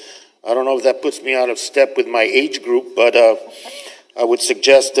today. I don't know if that puts me out of step with my age group, but I would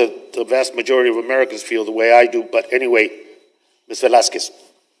suggest that the vast majority of Americans feel the way I do. But anyway, Ms. Velasquez.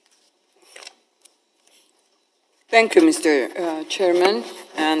 Thank you, Mr. Chairman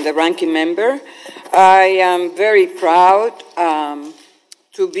and the ranking member. I am very proud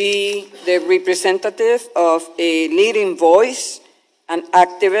to be the representative of a leading voice and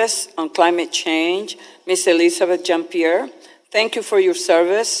activist on climate change, Ms. Elizabeth Yeampierre. Thank you for your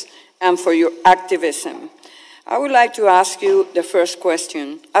service and for your activism. I would like to ask you the first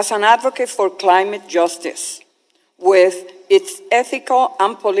question. As an advocate for climate justice, with its ethical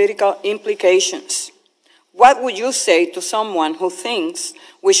and political implications, what would you say to someone who thinks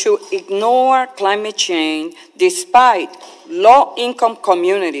we should ignore climate change despite low-income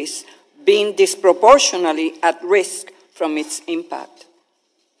communities being disproportionately at risk from its impact?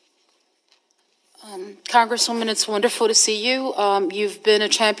 Congresswoman, it's wonderful to see you. You've been a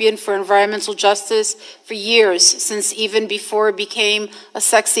champion for environmental justice for years, since even before it became a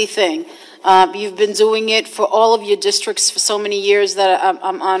sexy thing. You've been doing it for all of your districts for so many years that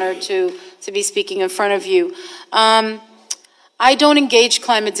I'm honored to be speaking in front of you. I don't engage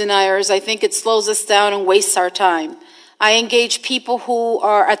climate deniers. I think it slows us down and wastes our time. I engage people who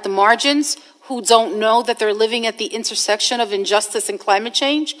are at the margins, who don't know that they're living at the intersection of injustice and climate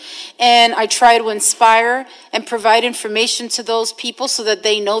change. And I try to inspire and provide information to those people so that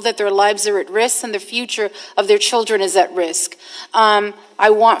they know that their lives are at risk and the future of their children is at risk. I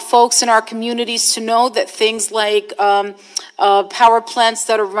want folks in our communities to know that things like power plants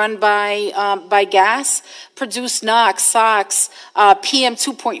that are run by gas produce NOx, SOx, PM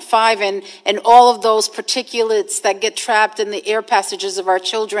 2.5, and all of those particulates that get trapped in the air passages of our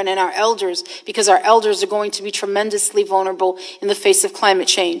children and our elders, because our elders are going to be tremendously vulnerable in the face of climate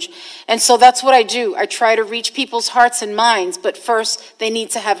change. And so that's what I do. I try to reach people's hearts and minds, but first they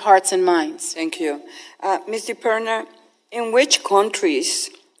need to have hearts and minds. Thank you. Mr. Perner, in which countries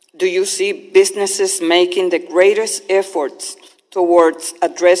do you see businesses making the greatest efforts towards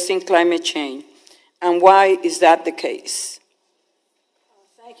addressing climate change? And why is that the case?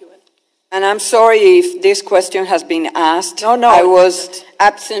 Thank you. And I'm sorry if this question has been asked. No. I was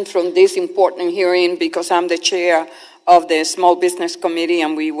absent from this important hearing because I'm the chair of the Small Business Committee,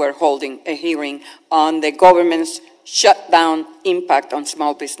 and we were holding a hearing on the government's shutdown impact on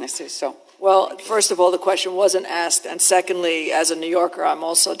small businesses. So. Well, first of all, the question wasn't asked, and secondly, as a New Yorker, I'm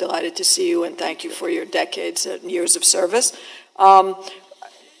also delighted to see you, and thank you for your decades and years of service.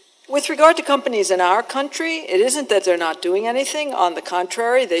 With regard to companies in our country, it isn't that they're not doing anything. On the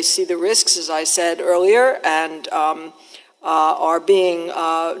contrary, they see the risks, as I said earlier, and are being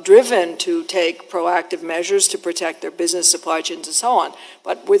driven to take proactive measures to protect their business supply chains and so on.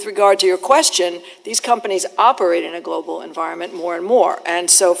 But with regard to your question, these companies operate in a global environment more and more. And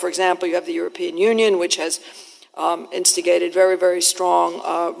so, for example, you have the European Union, which has instigated very, very strong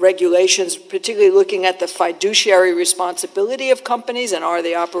regulations, particularly looking at the fiduciary responsibility of companies and are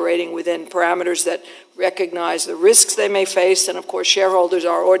they operating within parameters that recognize the risks they may face. And of course, shareholders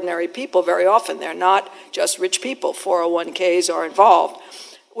are ordinary people very often. They're not just rich people. 401ks are involved.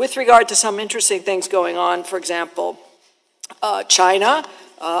 With regard to some interesting things going on, for example, China.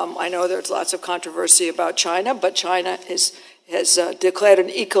 I know there's lots of controversy about China, but China has declared an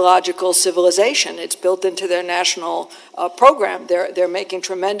ecological civilization. It's built into their national program. They're making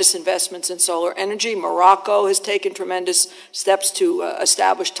tremendous investments in solar energy. Morocco has taken tremendous steps to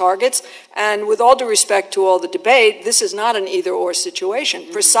establish targets. And with all due respect to all the debate, this is not an either-or situation.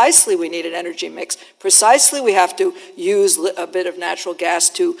 Precisely, we need an energy mix. Precisely, we have to use a bit of natural gas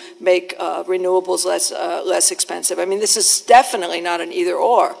to make renewables less expensive. I mean, this is definitely not an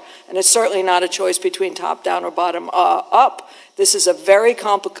either-or. And it's certainly not a choice between top-down or bottom-up. This is a very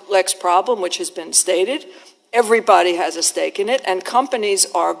complex problem, which has been stated. Everybody has a stake in it, and companies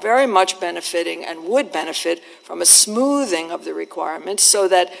are very much benefiting and would benefit from a smoothing of the requirements so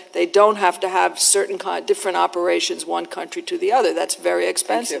that they don't have to have certain different operations one country to the other. That's very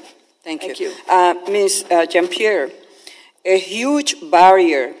expensive. Thank you. Ms. Yeampierre, a huge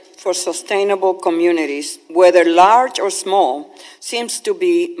barrier for sustainable communities, whether large or small, seems to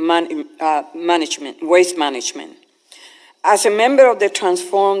be waste management. As a member of the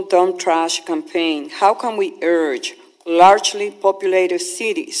Transform Don't Trash campaign, how can we urge largely populated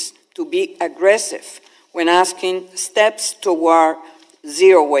cities to be aggressive when asking steps toward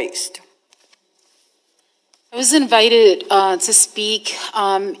zero waste? I was invited to speak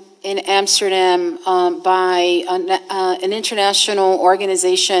in Amsterdam by an international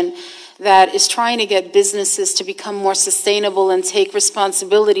organization that is trying to get businesses to become more sustainable and take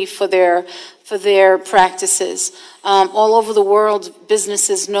responsibility for their practices. All over the world,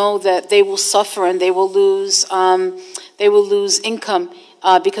 businesses know that they will suffer and they will lose income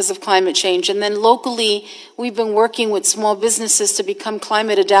because of climate change. And then locally, we've been working with small businesses to become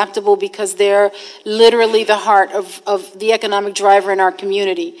climate adaptable because they're literally the heart of the economic driver in our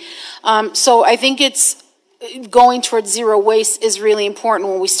community. So I think it's going towards zero waste is really important.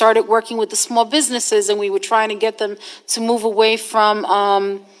 When we started working with the small businesses and we were trying to get them to move away from,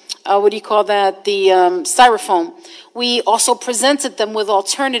 the styrofoam, we also presented them with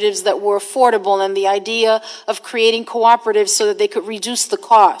alternatives that were affordable and the idea of creating cooperatives so that they could reduce the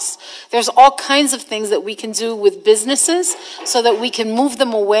cost. There's all kinds of things that we can do with businesses so that we can move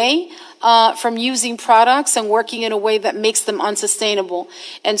them away from using products and working in a way that makes them unsustainable.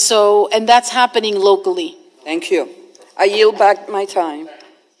 And that's happening locally. Thank you. I yield back my time.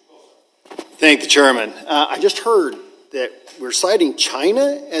 Thank the chairman. I just heard that we're citing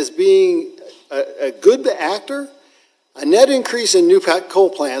China as being a good actor. A net increase in new coal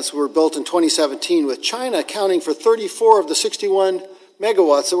plants were built in 2017, with China accounting for 34 of the 61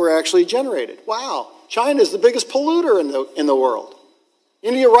 megawatts that were actually generated. Wow, China is the biggest polluter in the world.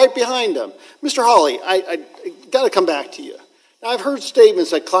 India right behind them. Mr. Hawley, I got to come back to you. Now, I've heard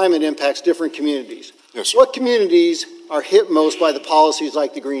statements that climate impacts different communities. Yes, sir. What communities are hit most by the policies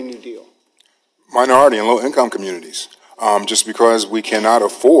like the Green New Deal? Minority and low-income communities. Just because we cannot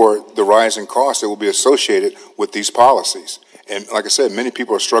afford the rising costs that will be associated with these policies. And like I said, many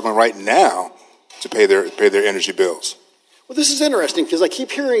people are struggling right now to pay their energy bills. Well, this is interesting because I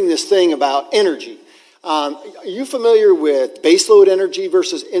keep hearing this thing about energy. Are you familiar with baseload energy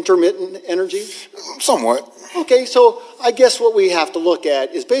versus intermittent energy? Somewhat. Okay, so I guess what we have to look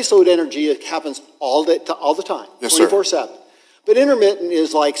at is baseload energy. It happens all the time, yes, 24/7. But intermittent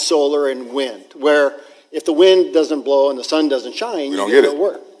is like solar and wind, where if the wind doesn't blow and the sun doesn't shine, you don't get no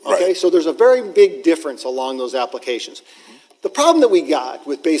work. Okay, right. So there's a very big difference along those applications. The problem that we got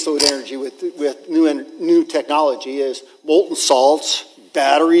with baseload energy with new technology is molten salts,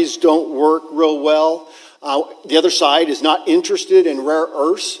 batteries don't work real well. The other side is not interested in rare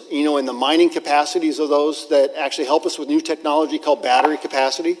earths, in the mining capacities of those that actually help us with new technology called battery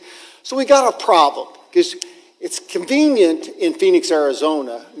capacity. So we got a problem because it's convenient in Phoenix,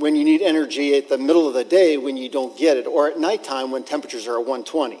 Arizona when you need energy at the middle of the day when you don't get it, or at nighttime when temperatures are at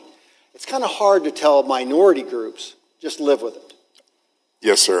 120. It's kind of hard to tell minority groups, just live with it.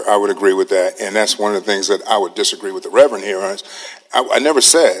 Yes, sir, I would agree with that. And that's one of the things that I would disagree with the Reverend here on. I never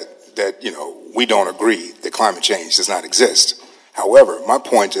said that, we don't agree that climate change does not exist. However, my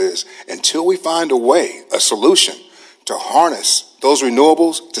point is, until we find a solution to harness those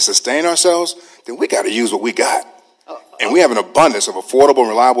renewables to sustain ourselves, then we got to use what we got. And we have an abundance of affordable and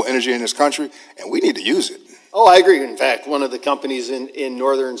reliable energy in this country, and we need to use it. Oh, I agree. In fact, one of the companies in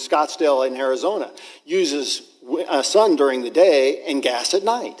northern Scottsdale in Arizona uses sun during the day and gas at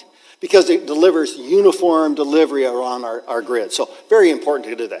night because it delivers uniform delivery around our grid. So very important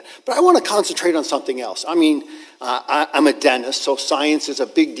to do that. But I want to concentrate on something else. I mean, I'm a dentist, so science is a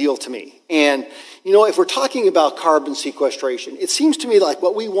big deal to me. And if we're talking about carbon sequestration, it seems to me like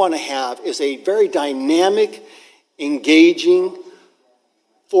what we want to have is a very dynamic, engaging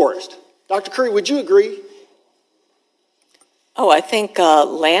forest. Dr. Curry, would you agree? Oh, I think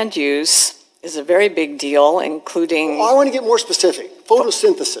land use is a very big deal, including... Well, I want to get more specific.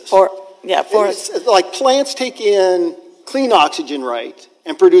 Photosynthesis. Forest. Like plants take in clean oxygen, right,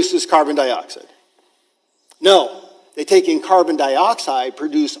 and produces carbon dioxide. No, they take in carbon dioxide,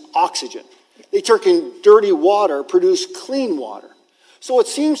 produce oxygen. They take in dirty water, produce clean water. So it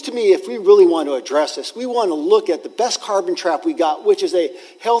seems to me if we really want to address this, we want to look at the best carbon trap we got, which is a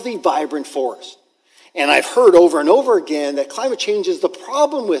healthy, vibrant forest. And I've heard over and over again that climate change is the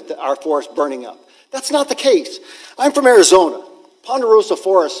problem with our forest burning up. That's not the case. I'm from Arizona. Ponderosa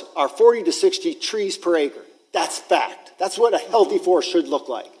forests are 40 to 60 trees per acre. That's fact. That's what a healthy forest should look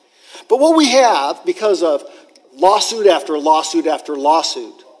like. But what we have, because of lawsuit after lawsuit after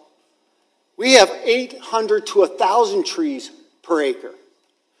lawsuit, we have 800 to 1,000 trees per acre.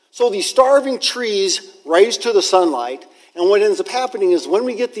 So these starving trees rise to the sunlight, and what ends up happening is when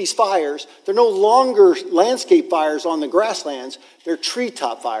we get these fires, they're no longer landscape fires on the grasslands, they're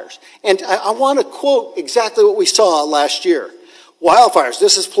treetop fires. And I want to quote exactly what we saw last year. Wildfires,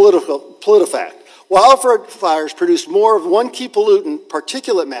 this is PolitiFact. Wildfires produce more of one key pollutant,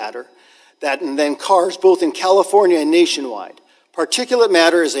 particulate matter, than cars both in California and nationwide. Particulate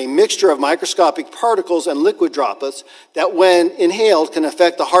matter is a mixture of microscopic particles and liquid droplets that when inhaled can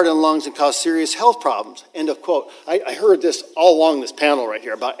affect the heart and lungs and cause serious health problems. End of quote. I heard this all along this panel right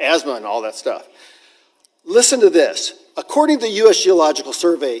here about asthma and all that stuff. Listen to this. According to the U.S. Geological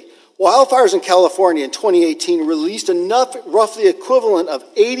Survey, wildfires in California in 2018 released enough roughly equivalent of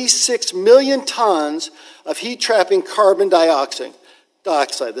 86 million tons of heat-trapping carbon dioxide,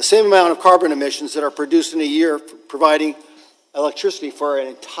 the same amount of carbon emissions that are produced in a year providing electricity for an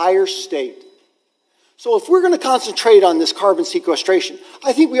entire state. So if we're going to concentrate on this carbon sequestration,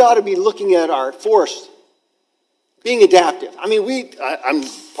 I think we ought to be looking at our forests being adaptive. I mean, I'm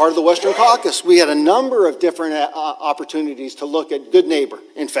part of the Western Caucus. We had a number of different opportunities to look at Good Neighbor.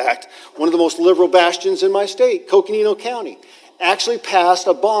 In fact, one of the most liberal bastions in my state, Coconino County, actually passed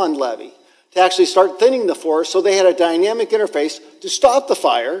a bond levy to actually start thinning the forest so they had a dynamic interface to stop the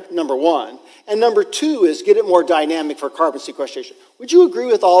fire, number one, and number two is get it more dynamic for carbon sequestration. Would you agree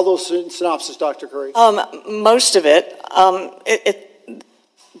with all those synopses, Dr. Curry? Most of it.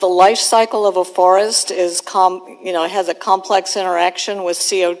 The life cycle of a forest is, has a complex interaction with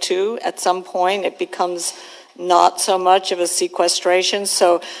CO2. At some point, it becomes not so much of a sequestration.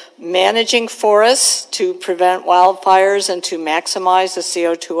 So managing forests to prevent wildfires and to maximize the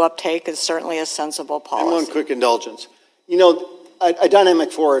CO2 uptake is certainly a sensible policy. And one quick indulgence. You know, a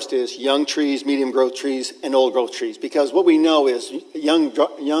dynamic forest is young trees, medium growth trees, and old growth trees. Because what we know is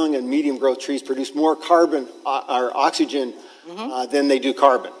young and medium growth trees produce more carbon or oxygen than they do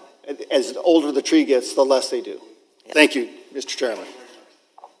carbon. As older the tree gets, the less they do. Yeah. Thank you, Mr. Chairman.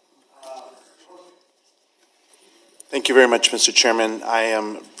 Thank you very much, Mr. Chairman. I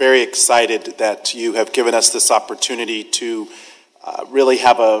am very excited that you have given us this opportunity to really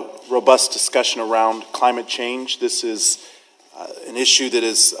have a robust discussion around climate change. This is an issue that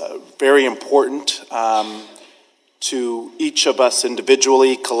is very important to each of us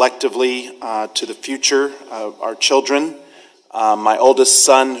individually, collectively, to the future of our children. My oldest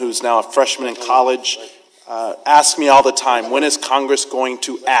son, who's now a freshman in college, asks me all the time, when is Congress going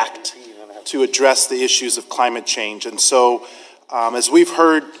to act to address the issues of climate change? And so, as we've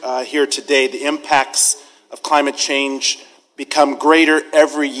heard here today, the impacts of climate change become greater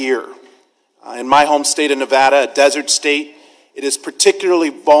every year. In my home state of Nevada, a desert state, it is particularly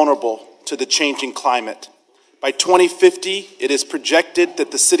vulnerable to the changing climate. By 2050, it is projected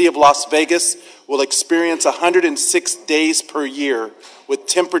that the city of Las Vegas will experience 106 days per year with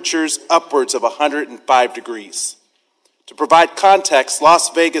temperatures upwards of 105 degrees. To provide context, Las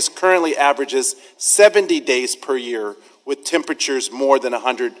Vegas currently averages 70 days per year with temperatures more than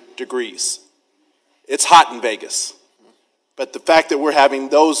 100 degrees. It's hot in Vegas, but the fact that we're having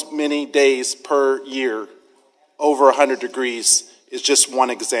those many days per year over 100 degrees is just one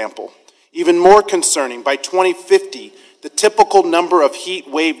example. Even more concerning, by 2050, the typical number of heat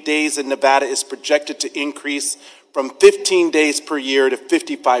wave days in Nevada is projected to increase from 15 days per year to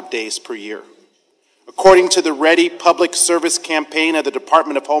 55 days per year. According to the Ready Public Service Campaign of the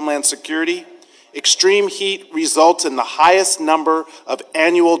Department of Homeland Security, extreme heat results in the highest number of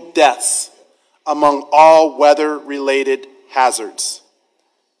annual deaths among all weather-related hazards.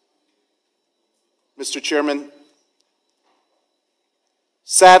 Mr. Chairman,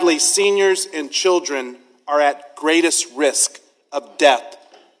 sadly, seniors and children are at greatest risk of death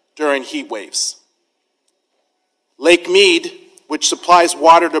during heat waves. Lake Mead, which supplies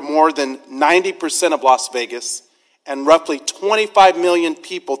water to more than 90% of Las Vegas and roughly 25 million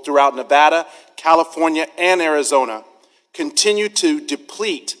people throughout Nevada, California, and Arizona, continue to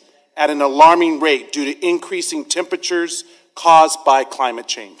deplete at an alarming rate due to increasing temperatures caused by climate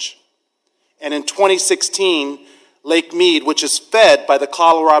change. And in 2016, Lake Mead, which is fed by the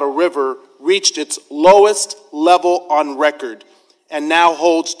Colorado River, reached its lowest level on record and now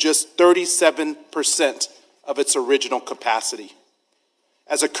holds just 37% of its original capacity.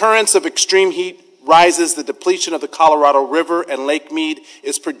 As occurrence of extreme heat rises, the depletion of the Colorado River and Lake Mead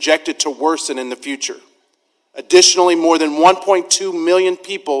is projected to worsen in the future. Additionally, more than 1.2 million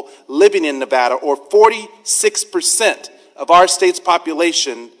people living in Nevada, or 46% of our state's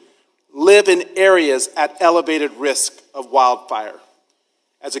population, live in areas at elevated risk of wildfire.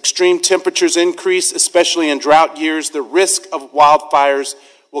 As extreme temperatures increase, especially in drought years, the risk of wildfires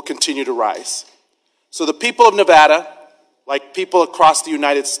will continue to rise. So the people of Nevada, like people across the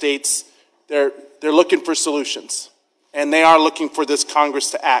United States, they're looking for solutions, and they are looking for this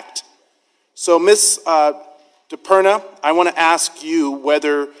Congress to act. So Ms. DePerna, I want to ask you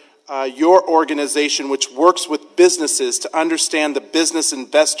whether your organization, which works with businesses to understand the business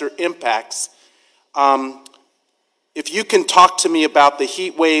investor impacts, if you can talk to me about the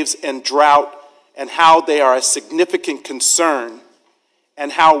heat waves and drought and how they are a significant concern,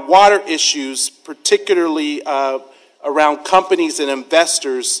 and how water issues, particularly around companies and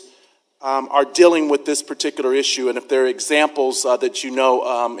investors, are dealing with this particular issue, and if there are examples that you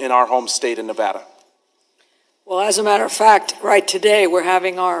know in our home state in Nevada. Well, as a matter of fact, right today we're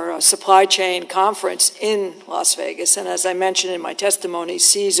having our supply chain conference in Las Vegas, and as I mentioned in my testimony,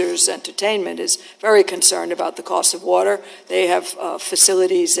 Caesars Entertainment is very concerned about the cost of water. They have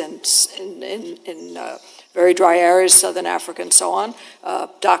facilities in very dry areas, Southern Africa and so on.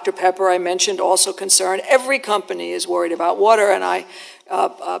 Dr. Pepper, I mentioned, also concerned. Every company is worried about water, and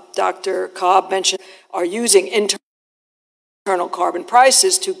Dr. Cobb mentioned, are using internal carbon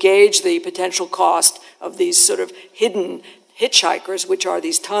prices to gauge the potential cost of these sort of hidden hitchhikers, which are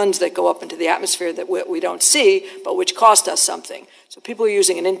these tons that go up into the atmosphere that we don't see, but which cost us something. So people are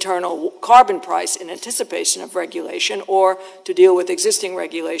using an internal carbon price in anticipation of regulation or to deal with existing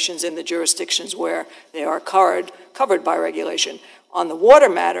regulations in the jurisdictions where they are covered by regulation. On the water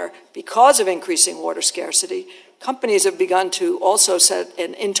matter, because of increasing water scarcity, companies have begun to also set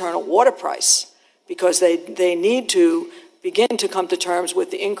an internal water price because they need to begin to come to terms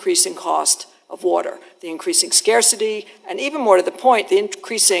with the increasing cost of water, the increasing scarcity, and even more to the point, the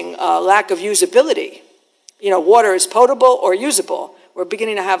increasing lack of usability. You know, water is potable or usable. We're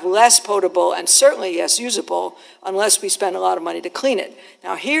beginning to have less potable and certainly, yes, usable unless we spend a lot of money to clean it.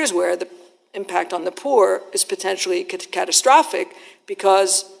 Now, here's where the impact on the poor is potentially catastrophic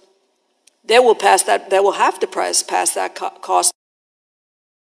because they will have to pass that cost.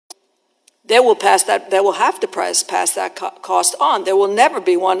 They will have to pass that cost on. There will never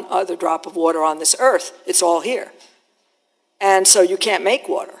be one other drop of water on this earth. It's all here. And so you can't make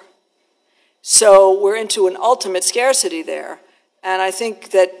water. So we're into an ultimate scarcity there. And I think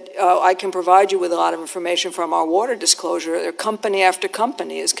that I can provide you with a lot of information from our water disclosure. Company after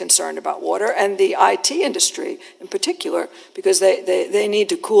company is concerned about water, and the IT industry in particular, because they need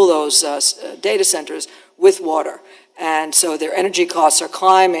to cool those data centers with water. And so their energy costs are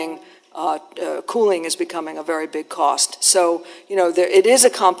climbing. Cooling is becoming a very big cost. So, you know, it is a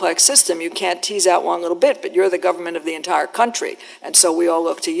complex system. You can't tease out one little bit, but you're the government of the entire country. And so we all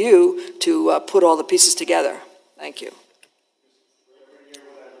look to you to put all the pieces together. Thank you.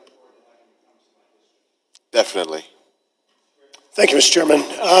 Definitely. Thank you, Mr. Chairman.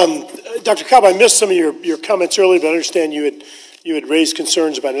 Dr. Cobb, I missed some of your comments earlier, but I understand you had raised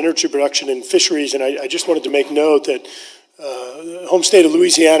concerns about energy production and fisheries, and I just wanted to make note that home state of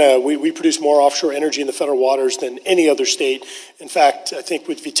Louisiana, we produce more offshore energy in the federal waters than any other state. In fact, I think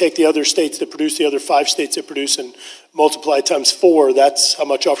if you take the other states that produce, the other 5 states that produce, and multiply times 4, that's how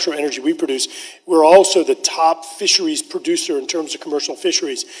much offshore energy we produce. We're also the top fisheries producer in terms of commercial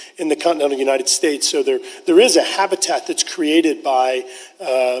fisheries in the continental United States. So there is a habitat that's created by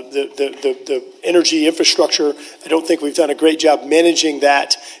the energy infrastructure. I don't think we've done a great job managing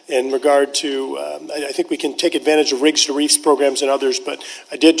that in regard to, I think we can take advantage of rigs to reefs programs and others, but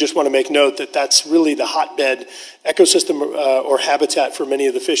I did just want to make note that that's really the hotbed ecosystem or habitat for many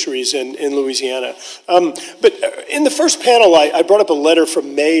of the fisheries in Louisiana. But in the first panel, I brought up a letter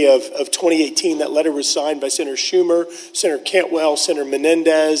from May of 2018. That letter was signed by Senator Schumer, Senator Cantwell, Senator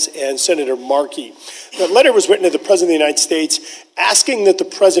Menendez, and Senator Markey. That letter was written to the President of the United States asking that the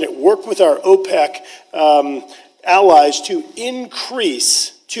President work with our OPEC allies to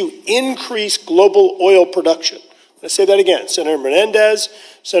increase global oil production. Let's say that again. Senator Menendez,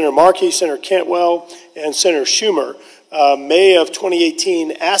 Senator Markey, Senator Cantwell, and Senator Schumer, May of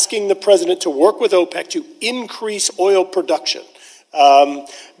 2018, asking the President to work with OPEC to increase oil production.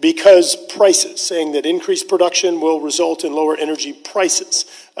 because prices, saying that increased production will result in lower energy prices.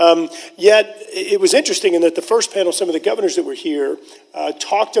 Yet it was interesting in that the first panel, some of the governors that were here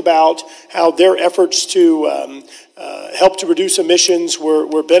talked about how their efforts to help to reduce emissions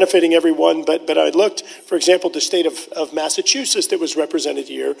were benefiting everyone. But I looked, for example, the state of Massachusetts that was represented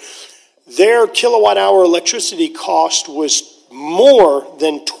here. Their kilowatt hour electricity cost was more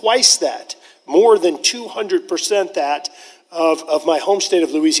than twice that, more than 200% that of my home state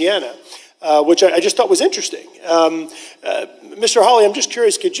of Louisiana, which I just thought was interesting. Mr. Hawley, I'm just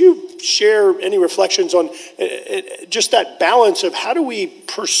curious, could you share any reflections on just that balance of how do we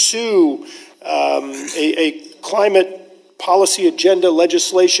pursue a climate policy agenda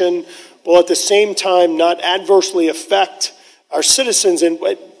legislation while at the same time not adversely affect our citizens, and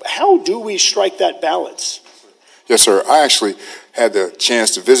how do we strike that balance? Yes, sir. I actually had the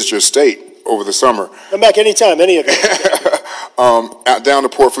chance to visit your state over the summer. Come back anytime, any of you. Out down to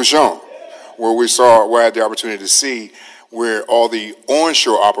Port Fourchon, where I had the opportunity to see where all the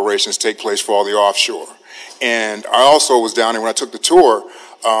onshore operations take place for all the offshore. And I also was down there when I took the tour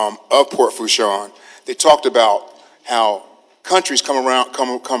of Port Fourchon. They talked about how countries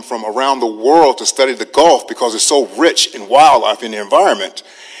come from around the world to study the Gulf because it's so rich in wildlife in the environment.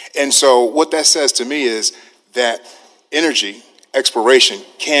 And so what that says to me is that energy exploration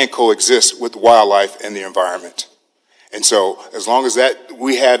can coexist with wildlife and the environment. And so as long as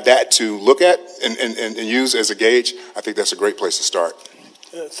we have that to look at and use as a gauge, I think that's a great place to start.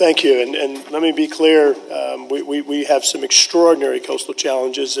 Thank you. And let me be clear, we have some extraordinary coastal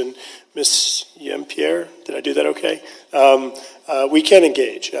challenges, and Ms. Yeampierre, did I do that okay? We can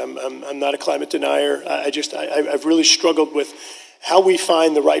engage. I'm not a climate denier. I've really struggled with how we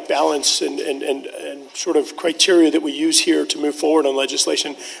find the right balance and sort of criteria that we use here to move forward on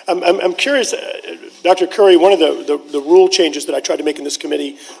legislation. I'm curious, Dr. Curry, one of the rule changes that I tried to make in this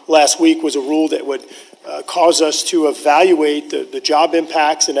committee last week was a rule that would cause us to evaluate the job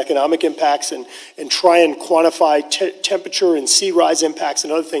impacts and economic impacts and try and quantify temperature and sea rise impacts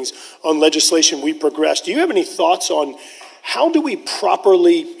and other things on legislation we progress. Do you have any thoughts on how do we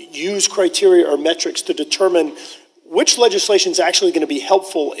properly use criteria or metrics to determine which legislation is actually going to be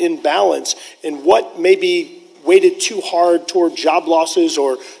helpful in balance and what may be weighted too hard toward job losses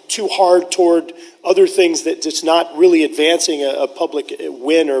or too hard toward other things that's not really advancing a public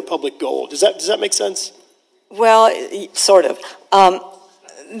win or a public goal? Does that make sense? Well, sort of.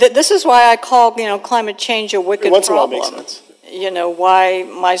 This is why I call climate change a wicked problem. Once in a while it makes sense. Why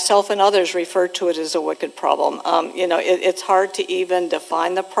myself and others refer to it as a wicked problem. It's hard to even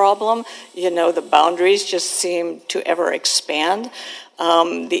define the problem. The boundaries just seem to ever expand.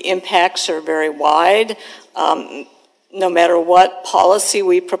 The impacts are very wide. No matter what policy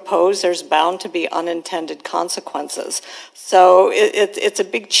we propose, there's bound to be unintended consequences. So it's a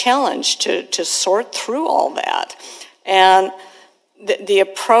big challenge to sort through all that. And the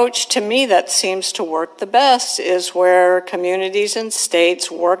approach to me that seems to work the best is where communities and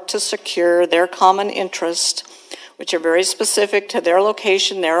states work to secure their common interest, which are very specific to their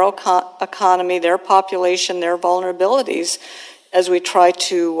location, their economy, their population, their vulnerabilities, as we try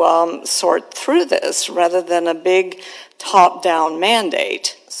to sort through this rather than a big top-down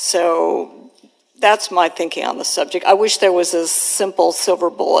mandate. So that's my thinking on the subject. I wish there was a simple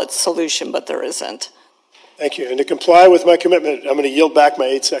silver bullet solution, but there isn't. Thank you. And to comply with my commitment, I'm going to yield back my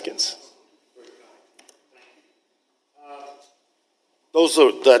 8 seconds.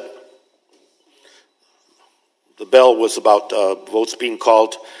 The bell was about votes being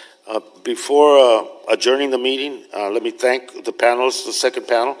called. Before adjourning the meeting, let me thank the panelists, the second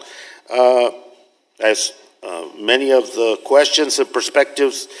panel. As many of the questions and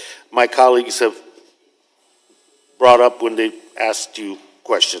perspectives my colleagues have brought up when they asked you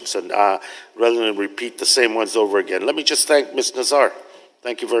questions, and rather than repeat the same ones over again, let me just thank Ms. Nazar.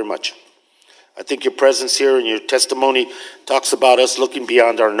 Thank you very much. I think your presence here and your testimony talks about us looking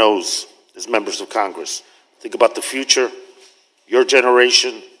beyond our nose as members of Congress. Think about the future, your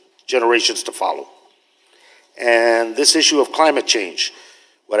generation, generations to follow. And this issue of climate change,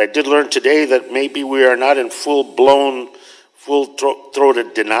 what I did learn today that maybe we are not in full-blown,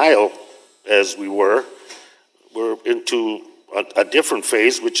 full-throated denial as we were. We're into a different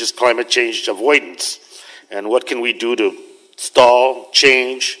phase, which is climate change avoidance. And what can we do to stall,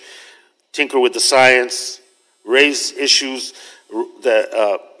 change, tinker with the science, raise issues that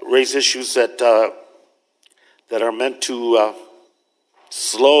are meant to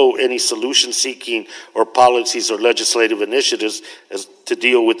slow any solution-seeking or policies or legislative initiatives to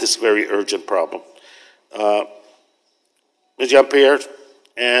deal with this very urgent problem. Ms. Yeampierre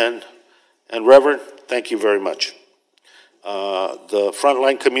and Reverend, thank you very much. the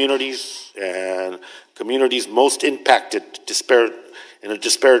frontline communities and communities most impacted in a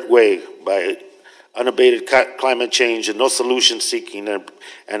disparate way by unabated climate change and no solution seeking and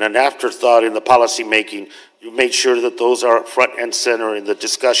an afterthought in the policy making. You made sure that those are front and center in the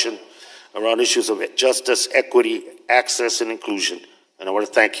discussion around issues of justice, equity, access, and inclusion. And I want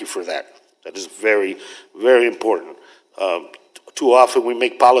to thank you for that. That is very, very important. Too often we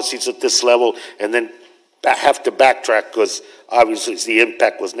make policies at this level and then have to backtrack because obviously the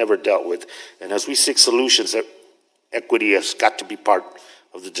impact was never dealt with. And as we seek solutions, equity has got to be part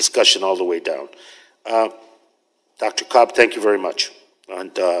of the discussion all the way down. Dr. Cobb, thank you very much.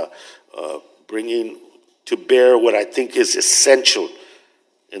 And bringing to bear what I think is essential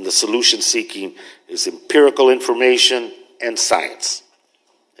in the solution seeking is empirical information and science.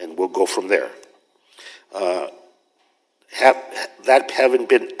 And we'll go from there. That having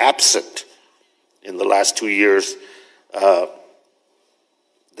been absent in the last 2 years, that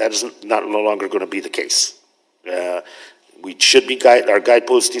is no longer going to be the case. We should be our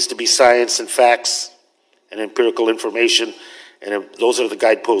guidepost needs to be science and facts and empirical information, and if those are the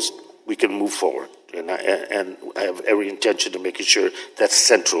guideposts, we can move forward. And I have every intention of making sure that's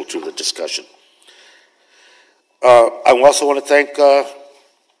central to the discussion. I also want to thank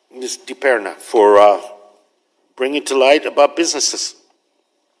Ms. Yeampierre for bringing to light about businesses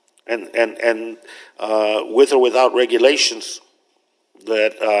and with or without regulations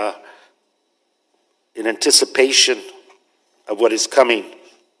that in anticipation of what is coming,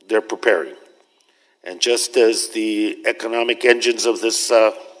 they're preparing. And just as the economic engines of this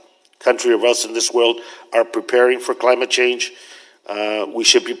country, of us in this world, are preparing for climate change, we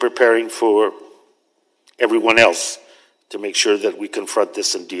should be preparing for everyone else to make sure that we confront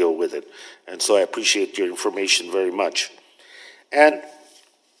this and deal with it. And so I appreciate your information very much. And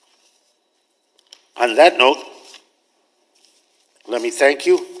on that note, let me thank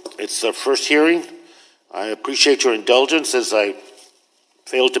you. It's the first hearing. I appreciate your indulgence as I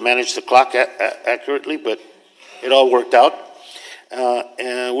failed to manage the clock accurately, but it all worked out.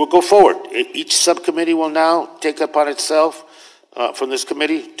 And we'll go forward. Each subcommittee will now take upon itself from this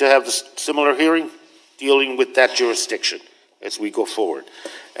committee to have a similar hearing dealing with that jurisdiction as we go forward.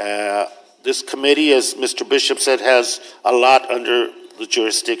 This committee, as Mr. Bishop said, has a lot under the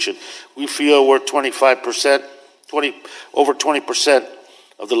jurisdiction. We feel we're 25%, over 20%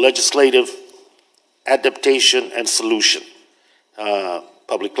 of the legislative adaptation and solution.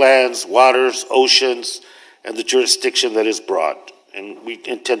 Public lands, waters, oceans, and the jurisdiction that is broad. And we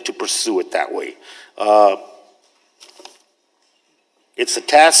intend to pursue it that way. It's a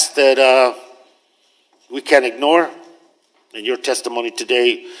task that we can't ignore, and your testimony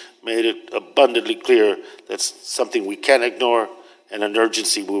today made it abundantly clear that's something we can't ignore and an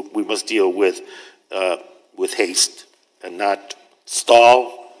urgency we must deal with haste and not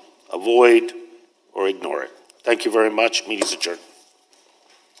stall, avoid, or ignore it. Thank you very much. Meeting is adjourned.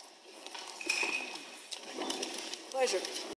 Pleasure.